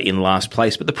lost in last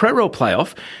place. But the Pro-Roll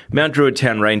playoff, Mount Druitt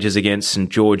Town Rangers against St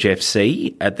George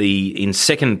FC in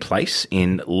second place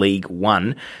in League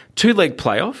 1. 2-leg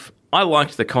playoff. I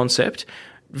liked the concept.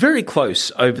 Very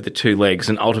close over the 2 legs,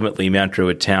 and ultimately Mount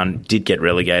Druitt Town did get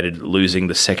relegated, losing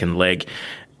the second leg,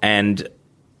 and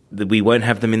we won't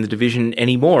have them in the division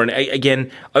anymore. And again,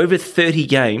 over 30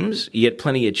 games, you get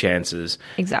plenty of chances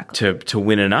to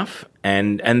win enough,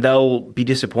 and they'll be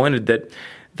disappointed that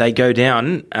they go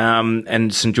down,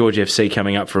 and St George FC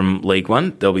coming up from League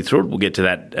 1, they'll be thrilled. We'll get to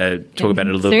that, talk about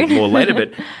it a little bit more later,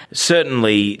 but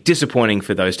certainly disappointing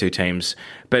for those 2 teams.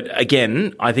 But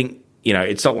again, I think,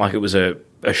 it's not like it was a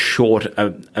short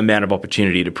amount of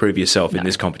opportunity to prove yourself in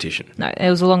this competition. No, it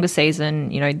was a longer season.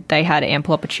 They had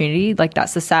ample opportunity.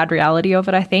 That's the sad reality of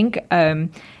it, I think.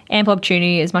 Ample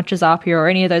opportunity as much as Apia or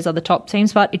any of those other top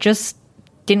teams, but it just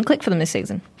didn't click for them this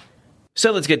season.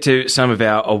 So let's get to some of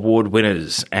our award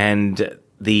winners. And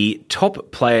the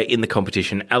top player in the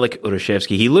competition, Alek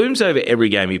Urashevsky, he looms over every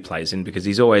game he plays in because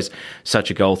he's always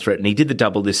such a goal threat. And he did the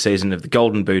double this season of the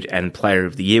Golden Boot and Player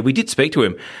of the Year. We did speak to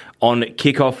him on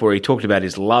Kickoff, where he talked about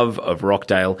his love of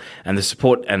Rockdale and the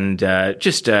support and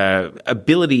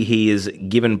ability he is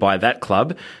given by that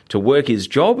club to work his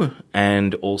job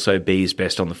and also be his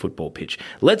best on the football pitch.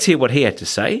 Let's hear what he had to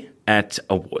say at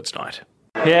awards night.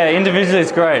 Yeah, individually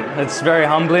it's great. It's very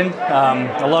humbling.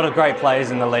 A lot of great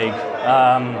players in the league.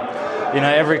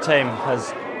 Every team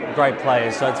has great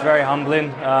players, so it's very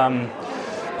humbling.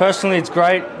 Personally, it's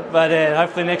great, but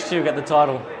hopefully next year we'll get the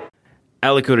title.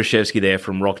 Alek Urashevsky there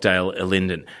from Rockdale,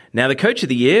 Linden. Now, the Coach of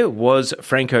the Year was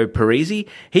Franco Parisi.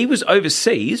 He was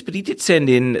overseas, but he did send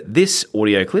in this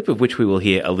audio clip, of which we will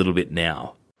hear a little bit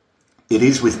now. It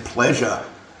is with pleasure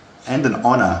and an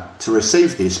honour to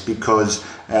receive this because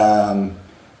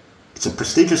it's a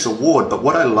prestigious award, but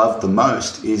what I love the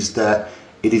most is that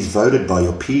it is voted by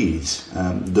your peers.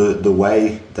 The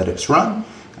way that it's run,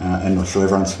 I'm not sure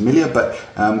everyone's familiar, but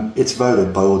it's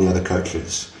voted by all the other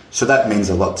coaches. So that means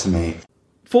a lot to me.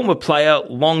 Former player,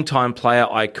 long-time player,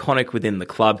 iconic within the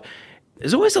club.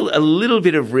 There's always a little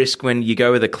bit of risk when you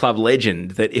go with a club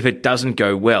legend that if it doesn't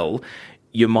go well,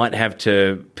 you might have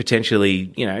to potentially,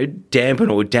 dampen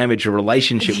or damage a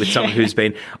relationship with someone who's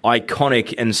been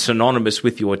iconic and synonymous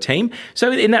with your team.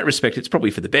 So in that respect, it's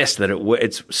probably for the best that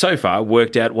it's so far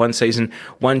worked out one season,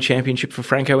 one championship for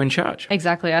Franco in charge.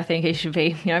 Exactly. I think he should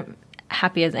be,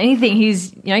 happy as anything.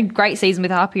 He's, great season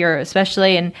with Apia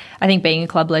especially. And I think being a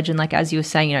club legend, like as you were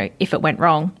saying, if it went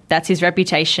wrong, that's his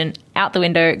reputation out the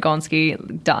window,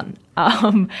 Gonski, done.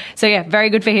 So yeah, very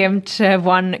good for him to have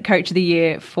won Coach of the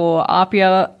Year for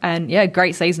Apia, and yeah,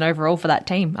 great season overall for that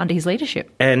team under his leadership.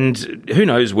 And who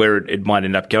knows where it might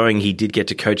end up going. He did get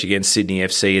to coach against Sydney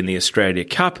FC in the Australia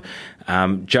Cup,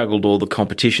 juggled all the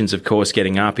competitions, of course,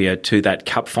 getting Apia to that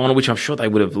cup final, which I'm sure they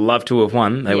would have loved to have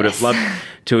won. They would have loved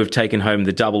to have taken home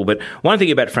the double. But one thing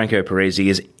about Franco Parisi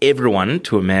is everyone,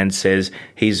 to a man, says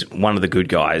he's one of the good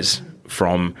guys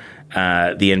from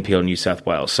the NPL New South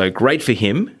Wales. So great for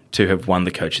him to have won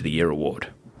the Coach of the Year award.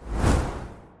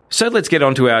 So let's get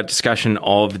on to our discussion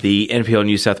of the NPL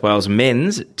New South Wales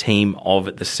men's team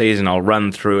of the season. I'll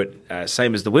run through it,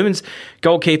 same as the women's.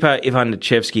 Goalkeeper Ivan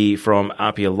Nichevsky from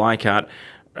Apia Leichhardt.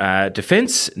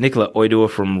 Defence, Nicola Oidua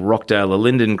from Rockdale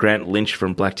Linden, Grant Lynch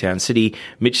from Blacktown City,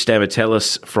 Mitch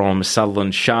Stamatelis from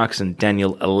Sutherland Sharks, and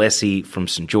Daniel Alessi from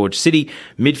St George City.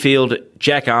 Midfield,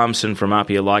 Jack Armson from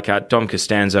Apia Leichhardt, Dom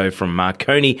Costanzo from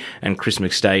Marconi, and Chris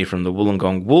McStay from the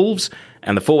Wollongong Wolves.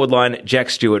 And the forward line, Jack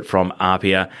Stewart from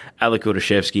Apia, Alek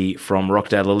Urashevsky from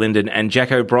Rockdale Linden, and Jack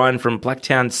O'Brien from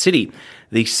Blacktown City.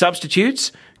 The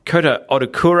substitutes, Kota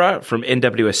Odakura from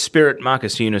NWS Spirit,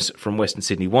 Marcus Eunice from Western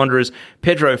Sydney Wanderers,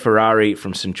 Pedro Ferrari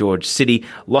from St George City,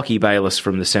 Lockie Bayliss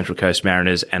from the Central Coast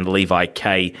Mariners, and Levi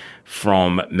Kay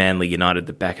from Manly United,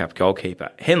 the backup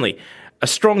goalkeeper. Henley, a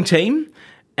strong team.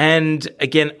 And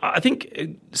again, I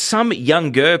think some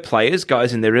younger players,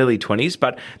 guys in their early 20s,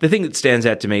 but the thing that stands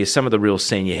out to me is some of the real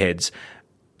senior heads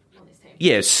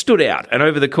stood out. And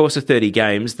over the course of 30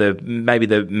 games, maybe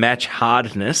the match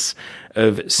hardness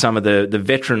of some of the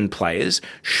veteran players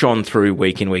shone through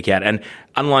week in, week out. And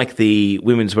unlike the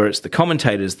women's where it's the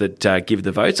commentators that give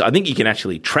the votes, I think you can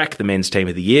actually track the men's team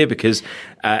of the year because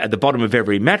at the bottom of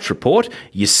every match report,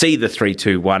 you see the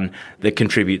 3-2-1 that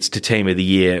contributes to team of the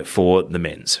year for the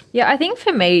men's. Yeah, I think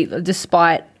for me,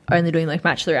 despite only doing like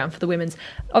match of the round for the women's,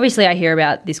 obviously I hear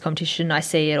about this competition, I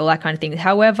see it, all that kind of thing.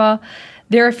 However,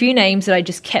 there are a few names that I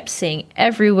just kept seeing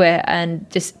everywhere and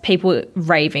just people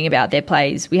raving about their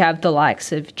plays. We have the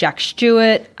likes of Jack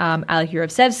Stewart, Alek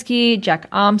Urashevsky, Jack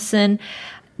Armson.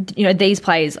 These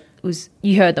players,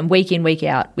 you heard them week in, week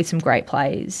out with some great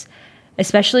plays.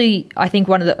 Especially, I think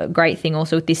one of the great thing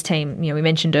also with this team, we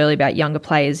mentioned earlier about younger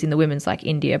players in the women's like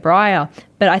India Breyer,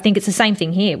 but I think it's the same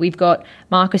thing here. We've got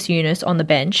Marcus Eunice on the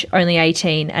bench, only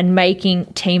 18, and making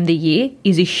team of the year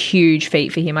is a huge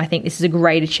feat for him. I think this is a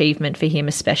great achievement for him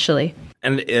especially.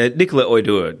 And Nicola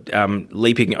Oidua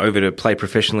leaping over to play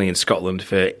professionally in Scotland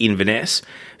for Inverness,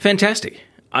 fantastic.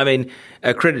 I mean,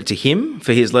 a credit to him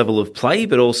for his level of play,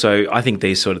 but also I think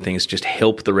these sort of things just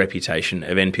help the reputation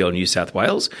of NPL New South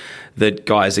Wales, that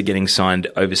guys are getting signed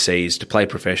overseas to play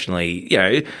professionally.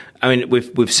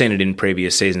 We've seen it in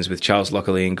previous seasons with Charles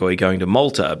Lockley and Goy going to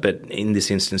Malta, but in this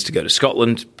instance to go to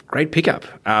Scotland, great pickup.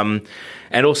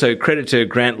 And also credit to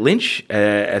Grant Lynch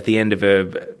at the end of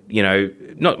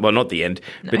not the end,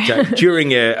 but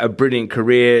during a brilliant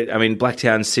career. I mean,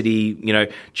 Blacktown City,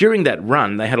 during that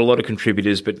run, they had a lot of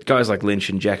contributors, but guys like Lynch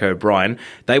and Jack O'Brien,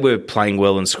 they were playing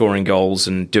well and scoring goals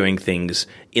and doing things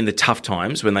in the tough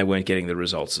times when they weren't getting the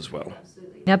results as well.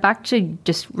 Now, back to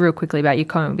just real quickly about your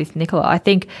comment with Nicola. I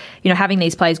think, having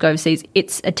these players go overseas,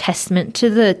 it's a testament to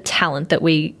the talent that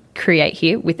we create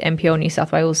here with NPL New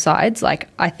South Wales sides. Like,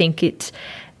 I think it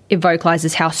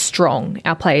vocalises how strong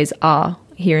our players are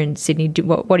here in Sydney.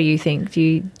 What do you think? Do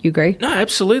you agree? No,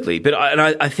 absolutely. But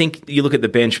I think you look at the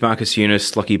bench, Marcus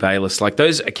Eunice, Lockie Bayliss, like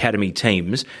those academy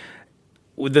teams,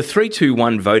 the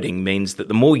 3-2-1 voting means that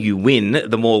the more you win,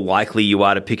 the more likely you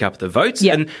are to pick up the votes.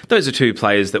 Yep. And those are two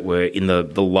players that were in the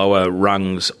lower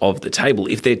rungs of the table.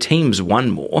 If their teams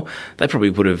won more, they probably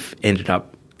would have ended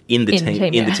up in the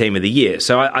team of the year.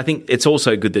 So I think it's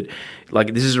also good that,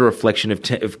 like, this is a reflection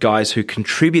of guys who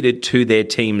contributed to their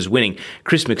teams winning.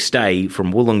 Chris McStay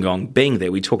from Wollongong being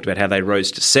there, we talked about how they rose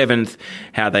to 7th,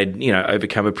 how they'd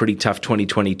overcome a pretty tough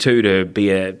 2022 to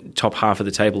be a top half of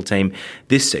the table team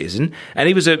this season. And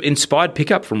he was an inspired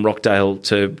pickup from Rockdale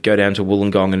to go down to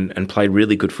Wollongong and play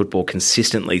really good football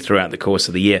consistently throughout the course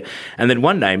of the year. And then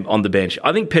one name on the bench,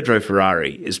 I think Pedro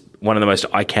Ferrari is one of the most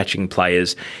eye-catching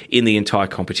players in the entire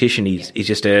competition. He's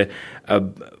just a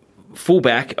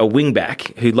fullback, a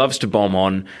wing-back who loves to bomb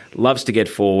on, loves to get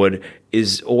forward,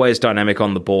 is always dynamic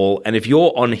on the ball. And if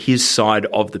you're on his side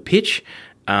of the pitch,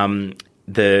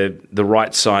 the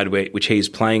right side which he's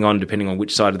playing on, depending on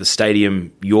which side of the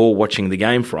stadium you're watching the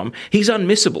game from, he's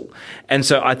unmissable. And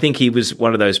so I think he was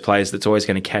one of those players that's always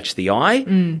going to catch the eye,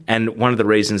 and one of the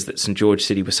reasons that St George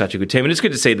City was such a good team. And it's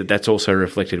good to see that that's also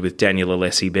reflected with Daniel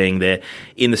Alessi being there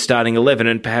in the starting 11,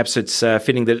 and perhaps it's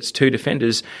fitting that it's two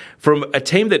defenders from a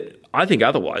team that I think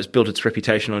otherwise built its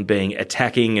reputation on being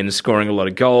attacking and scoring a lot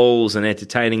of goals and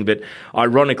entertaining, but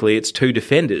ironically it's two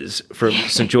defenders from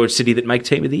St George City that make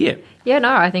Team of the Year. Yeah,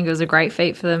 no, I think it was a great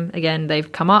feat for them. Again, they've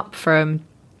come up from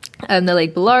the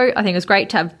league below. I think it was great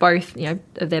to have both,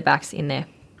 of their backs in there.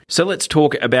 So let's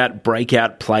talk about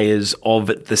breakout players of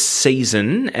the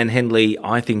season. And Henley,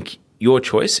 I think your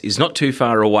choice is not too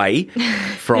far away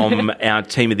from our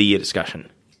Team of the Year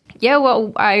discussion. Yeah,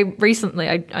 well, I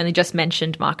only just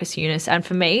mentioned Marcus Eunice, and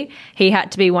for me, he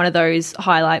had to be one of those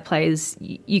highlight players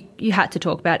you had to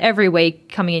talk about. Every week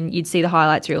coming in, you'd see the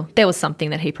highlights reel. There was something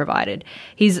that he provided.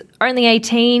 He's only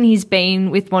 18. He's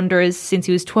been with Wanderers since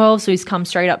he was 12, so he's come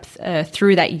straight up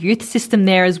through that youth system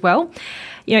there as well.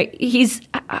 I'm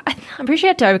pretty sure he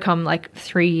had to overcome like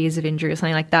 3 years of injury or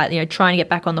something like that, trying to get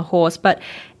back on the horse. But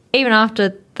even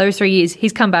after those 3 years,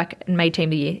 he's come back and made Team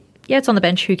of the Year. Yeah, it's on the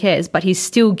bench, who cares? But he's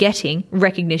still getting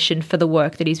recognition for the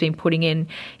work that he's been putting in.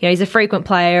 He's a frequent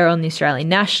player on the Australian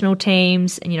national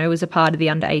teams and, was a part of the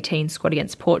under-18 squad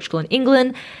against Portugal and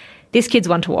England. This kid's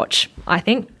one to watch, I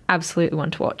think. Absolutely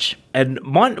one to watch. And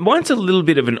mine's a little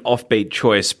bit of an offbeat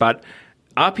choice, but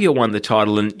Apia won the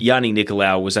title and Yanni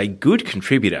Nicolau was a good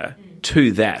contributor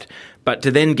to that. But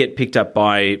to then get picked up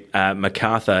by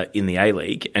MacArthur in the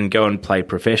A-League and go and play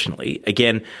professionally,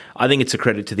 again, I think it's a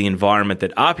credit to the environment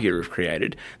that Apia have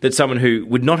created, that someone who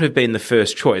would not have been the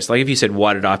first choice, like if you said,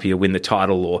 why did Apia win the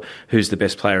title or who's the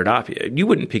best player at Apia, you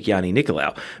wouldn't pick Yanni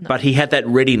Nicolau. No. But he had that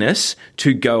readiness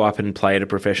to go up and play at a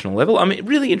professional level. I'm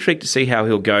really intrigued to see how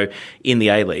he'll go in the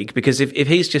A-League, because if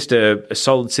he's just a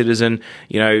solid citizen,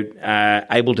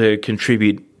 able to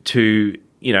contribute to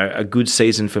a good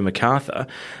season for MacArthur,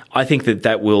 I think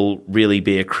that will really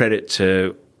be a credit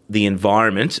to the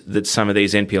environment that some of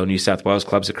these NPL New South Wales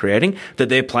clubs are creating, that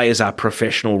their players are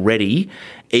professional ready,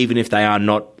 even if they are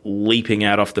not leaping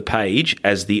out off the page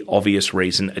as the obvious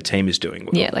reason a team is doing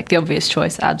well. Yeah, like the obvious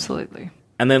choice, absolutely.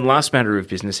 And then last matter of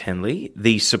business, Henley,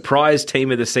 the surprise team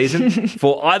of the season.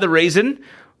 For either reason,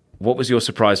 what was your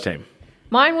surprise team?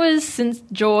 Mine was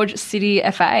St George City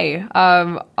FA.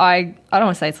 I don't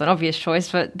want to say it's an obvious choice,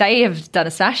 but they have done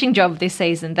a smashing job this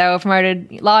season. They were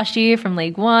promoted last year from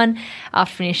League One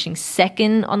after finishing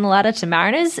second on the ladder to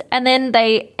Mariners, and then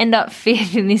they end up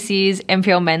fifth in this year's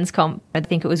NPL men's comp. I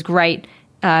think it was great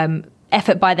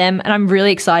effort by them, and I'm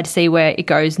really excited to see where it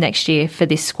goes next year for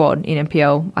this squad in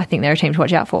NPL. I think they're a team to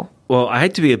watch out for. Well, I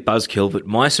hate to be a buzzkill, but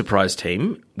my surprise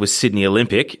team was Sydney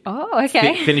Olympic. Oh,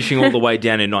 okay. Finishing all the way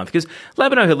down in ninth, because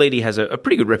Labano Halidi has a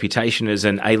pretty good reputation as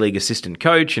an A-League assistant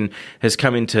coach and has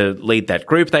come in to lead that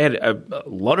group. They had a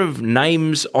lot of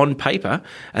names on paper,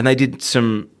 and they did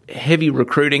some heavy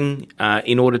recruiting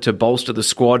in order to bolster the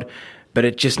squad, but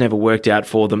it just never worked out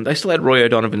for them. They still had Roy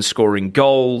O'Donovan scoring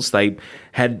goals. They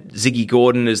had Ziggy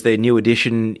Gordon as their new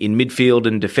addition in midfield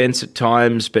and defence at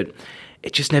times, but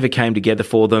it just never came together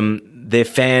for them. Their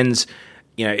fans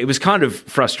it was kind of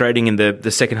frustrating in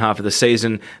the second half of the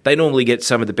season. They normally get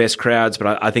some of the best crowds,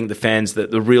 but I think the fans,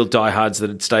 the real diehards that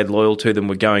had stayed loyal to them,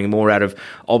 were going more out of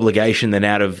obligation than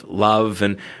out of love.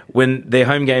 And when their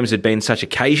home games had been such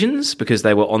occasions because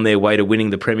they were on their way to winning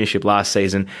the premiership last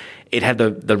season, it had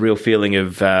the real feeling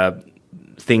of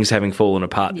things having fallen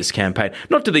apart this campaign.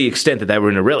 Not to the extent that they were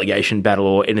in a relegation battle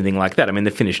or anything like that. I mean, they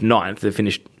finished 9th. They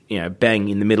finished, bang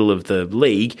in the middle of the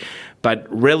league. But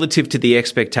relative to the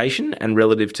expectation and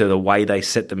relative to the way they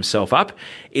set themselves up,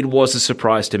 it was a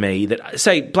surprise to me that,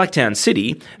 say, Blacktown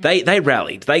City, they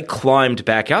rallied. They climbed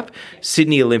back up.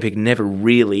 Sydney Olympic never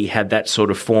really had that sort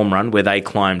of form run where they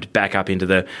climbed back up into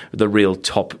the real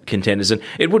top contenders. And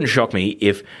it wouldn't shock me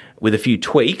if, with a few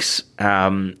tweaks,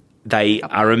 they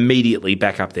are immediately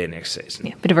back up there next season.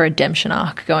 Yeah, bit of a redemption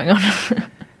arc going on.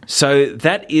 So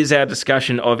that is our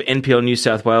discussion of NPL New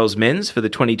South Wales men's for the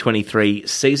 2023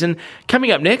 season. Coming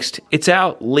up next, it's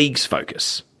our league's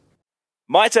focus.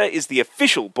 Mitre is the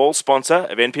official ball sponsor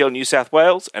of NPL New South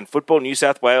Wales and Football New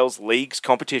South Wales Leagues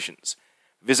competitions.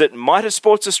 Visit Mitre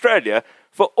Sports Australia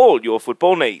for all your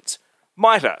football needs.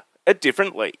 Mitre, a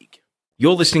different league.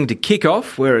 You're listening to Kick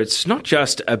Off, where it's not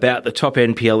just about the top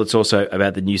NPL, it's also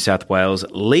about the New South Wales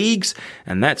leagues,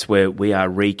 and that's where we are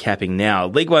recapping now.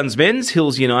 League One's men's,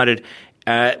 Hills United.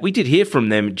 We did hear from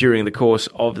them during the course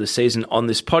of the season on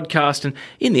this podcast, and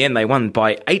in the end they won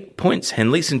by 8 points.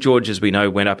 Henley St George, as we know,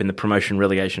 went up in the promotion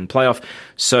relegation playoff,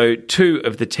 so 2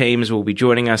 of the teams will be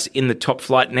joining us in the top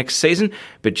flight next season,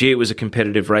 but gee, it was a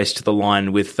competitive race to the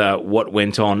line with what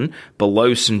went on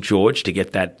below St George to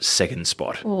get that second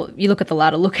spot. Well, you look at the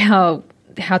ladder, look how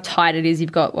tight it is.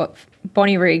 You've got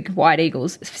Bonnyrigg White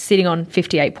Eagles sitting on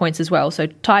 58 points as well, so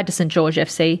tied to St George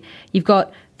FC. You've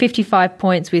got 55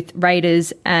 points with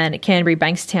Raiders and Canterbury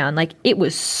Bankstown. It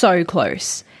was so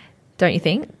close, don't you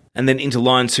think? And then into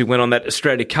Lions, who went on that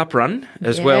Australia Cup run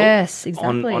as well. Yes,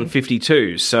 exactly. On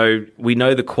 52. So we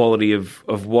know the quality of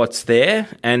what's there.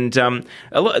 And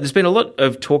there's been a lot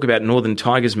of talk about Northern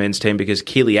Tigers men's team because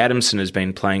Keely Adamson has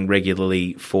been playing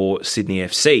regularly for Sydney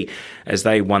FC as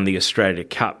they won the Australia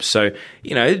Cup. So,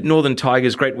 Northern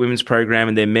Tigers, great women's program,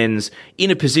 and their men's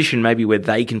in a position maybe where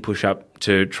they can push up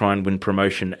to try and win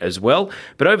promotion as well.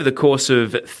 But over the course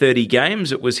of 30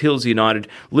 games, it was Hills United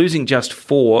losing just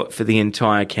 4 for the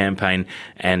entire campaign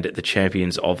and the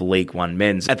champions of League One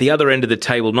men's. At the other end of the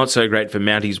table, not so great for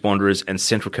Mounties Wanderers and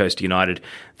Central Coast United.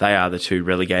 They are the 2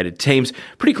 relegated teams.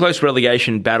 Pretty close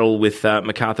relegation battle with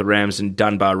Macarthur Rams and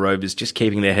Dunbar Rovers just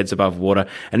keeping their heads above water.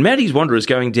 And Mounties Wanderers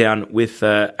going down with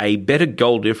a better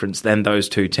goal difference than those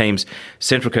 2 teams.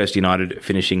 Central Coast United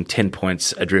finishing 10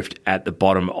 points adrift at the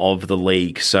bottom of the league.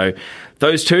 So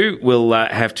those 2 will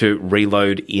have to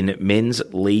reload in Men's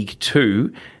League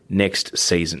 2 next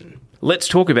season. Let's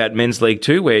talk about Men's League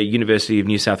 2, where University of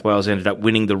New South Wales ended up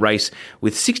winning the race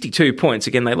with 62 points.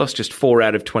 Again, they lost just 4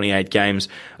 out of 28 games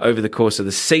over the course of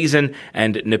the season,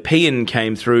 and Nepean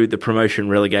came through the promotion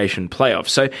relegation playoffs.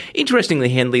 So, interestingly,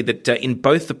 Henley, that in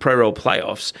both the Pro-Rel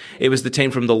playoffs, it was the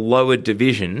team from the lower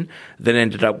division that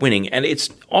ended up winning. And it's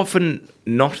often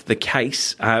not the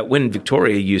case. When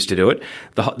Victoria used to do it,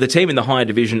 the team in the higher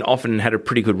division often had a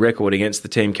pretty good record against the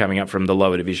team coming up from the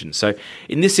lower division. So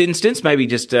in this instance, maybe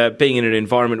just being in an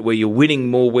environment where you're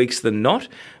winning more weeks than not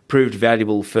proved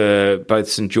valuable for both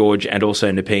St George and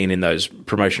also Nepean in those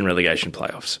promotion relegation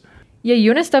playoffs. Yeah,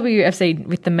 UNSW FC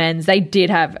with the men's, they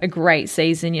did have a great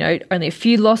season, only a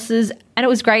few losses. And it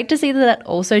was great to see that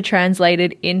also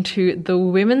translated into the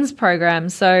women's program.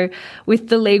 So with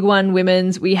the League One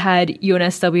women's, we had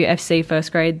UNSW FC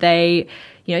first grade. They,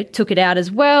 took it out as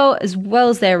well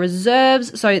as their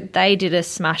reserves. So they did a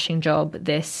smashing job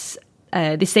this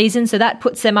season. So that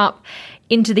puts them up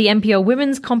into the NPL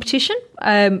women's competition.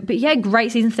 But yeah,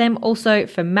 great season for them. Also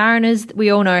for Mariners, we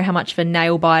all know how much of a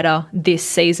nail biter this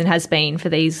season has been for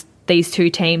these 2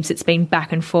 teams. It's been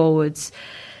back and forwards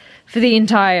for the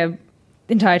entire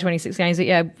 26 games. But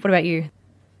yeah, what about you?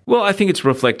 Well, I think it's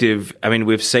reflective. I mean,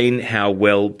 we've seen how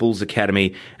well Bulls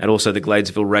Academy and also the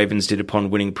Gladesville Ravens did upon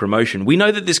winning promotion. We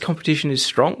know that this competition is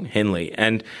strong, Henley,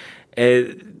 and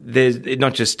there's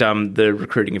not just the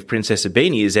recruiting of Princess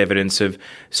Abini is evidence of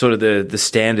sort of the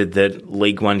standard that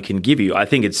League One can give you. I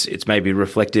think it's maybe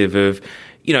reflective of,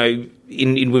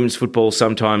 in women's football,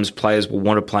 sometimes players will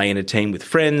want to play in a team with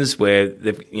friends where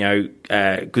they've,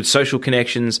 good social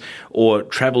connections, or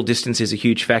travel distance is a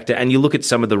huge factor. And you look at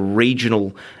some of the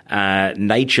regional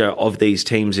nature of these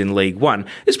teams in League One,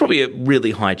 there's probably a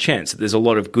really high chance that there's a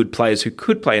lot of good players who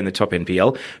could play in the top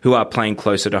NPL who are playing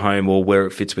closer to home or where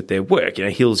it fits with their work.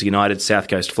 Hills United, South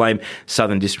Coast Flame,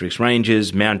 Southern Districts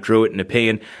Rangers, Mount Druitt,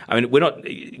 Nepean. I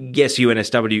mean, yes,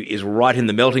 UNSW is right in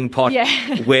the melting pot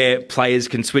where players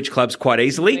can switch clubs quite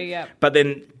easily. But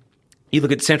then you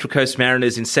look at Central Coast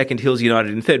Mariners in second, Hills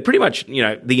United in third. Pretty much,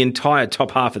 the entire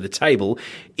top half of the table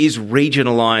is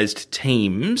regionalised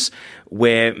teams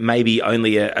where maybe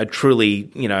only a truly,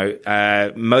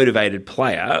 motivated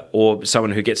player or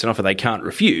someone who gets an offer they can't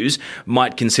refuse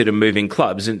might consider moving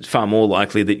clubs. And it's far more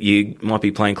likely that you might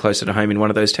be playing closer to home in one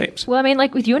of those teams. Well, I mean,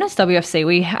 like with UNSWFC,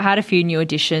 we had a few new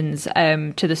additions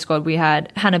to the squad. We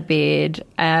had Hannah Beard,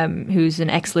 who's an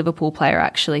ex-Liverpool player,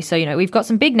 actually. So, we've got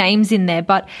some big names in there,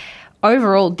 but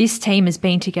overall, this team has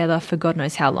been together for God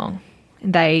knows how long.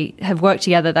 They have worked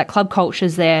together. That club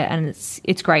culture's there, and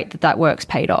it's great that work's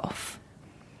paid off.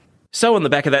 So on the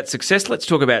back of that success, let's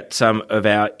talk about some of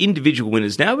our individual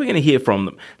winners now. We're going to hear from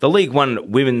them. The League One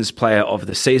Women's Player of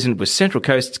the Season was Central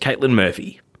Coast's Caitlin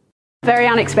Murphy. Very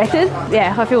unexpected.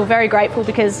 Yeah, I feel very grateful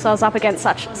because I was up against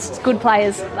such good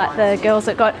players, like the girls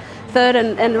that got third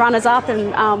and runners-up,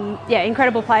 and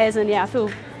incredible players, and I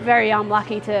feel very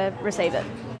lucky to receive it.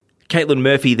 Caitlin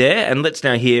Murphy there, and let's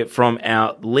now hear from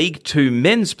our League 2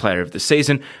 Men's Player of the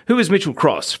Season, who is Mitchell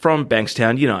Cross from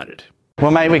Bankstown United. Well,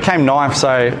 mate, we came ninth,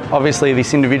 so obviously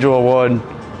this individual award,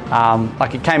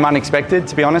 it came unexpected,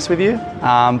 to be honest with you.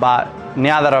 But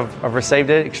now that I've received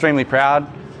it, extremely proud.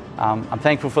 I'm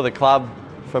thankful for the club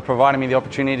for providing me the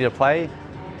opportunity to play.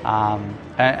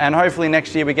 And hopefully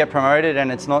next year we get promoted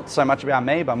and it's not so much about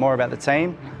me, but more about the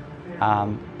team.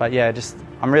 I'm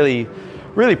really,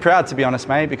 really proud, to be honest,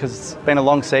 mate, because it's been a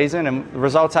long season and the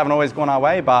results haven't always gone our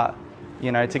way, but,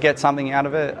 to get something out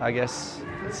of it, I guess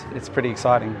it's pretty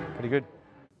exciting, pretty good.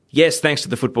 Yes, thanks to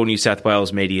the Football New South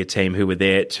Wales media team who were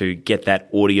there to get that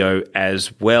audio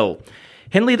as well.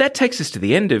 Henley, that takes us to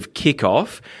the end of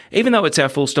Kick-Off. Even though it's our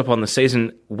full stop on the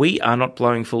season, we are not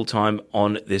blowing full time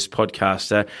on this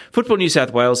podcast. Football New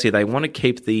South Wales here, they want to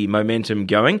keep the momentum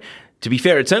going. To be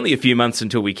fair, it's only a few months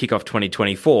until we kick off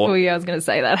 2024. Oh, yeah, I was going to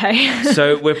say that, hey.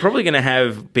 So we're probably going to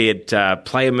have, be it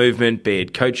player movement, be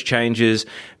it coach changes,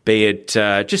 be it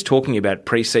just talking about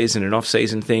pre-season and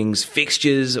off-season things,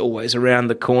 fixtures always around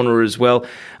the corner as well.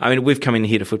 I mean, we've come in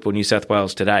here to Football New South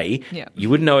Wales today. Yeah. You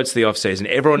wouldn't know it's the off-season.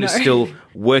 Everyone is still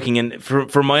working. And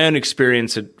from my own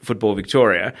experience at Football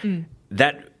Victoria,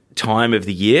 that time of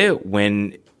the year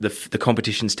when the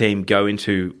competitions team go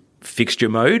into fixture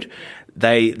mode,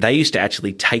 they used to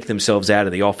actually take themselves out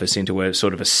of the office into a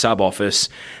sort of a sub-office.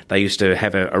 They used to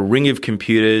have a ring of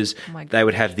computers. They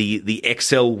would have the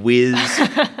Excel whiz,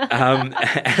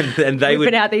 and they would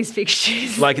put out these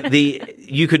fixtures.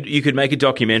 You could make a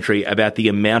documentary about the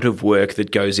amount of work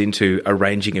that goes into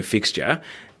arranging a fixture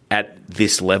at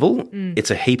this level.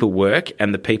 It's a heap of work,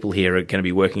 and the people here are going to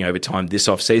be working overtime this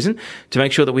off-season to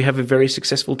make sure that we have a very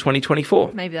successful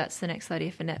 2024. Maybe that's the next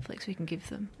idea for Netflix we can give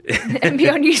them.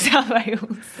 NPL New South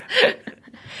Wales.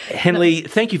 Henley,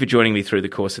 thank you for joining me through the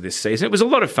course of this season. It was a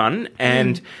lot of fun,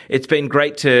 and it's been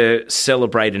great to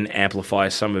celebrate and amplify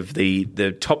some of the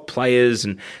top players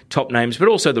and top names, but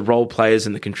also the role players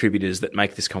and the contributors that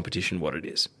make this competition what it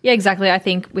is. Yeah, exactly. I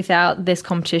think without this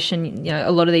competition,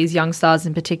 a lot of these young stars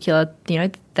in particular,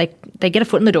 they get a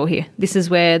foot in the door here. This is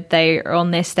where they are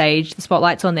on their stage, the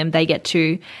spotlight's on them, they get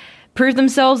to prove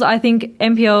themselves. I think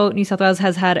NPL New South Wales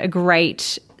has had a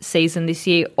great season this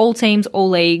year. All teams, all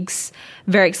leagues.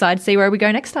 Very excited to see where we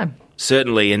go next time.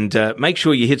 Certainly, and make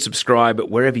sure you hit subscribe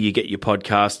wherever you get your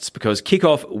podcasts because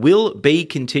Kick-Off will be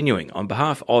continuing. On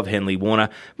behalf of Henley Warner,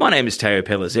 my name is Teo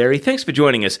Pellizzeri. Thanks for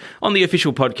joining us on the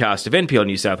official podcast of NPL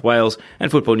New South Wales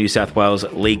and Football New South Wales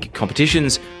League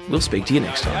competitions. We'll speak to you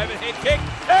next time. Overhead kick,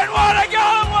 and what a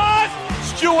goal it was!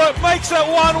 Stewart makes it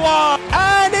 1-1.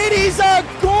 And it is a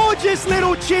gorgeous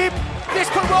little chip. This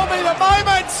could well be the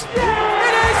moment.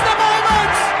 It is the moment.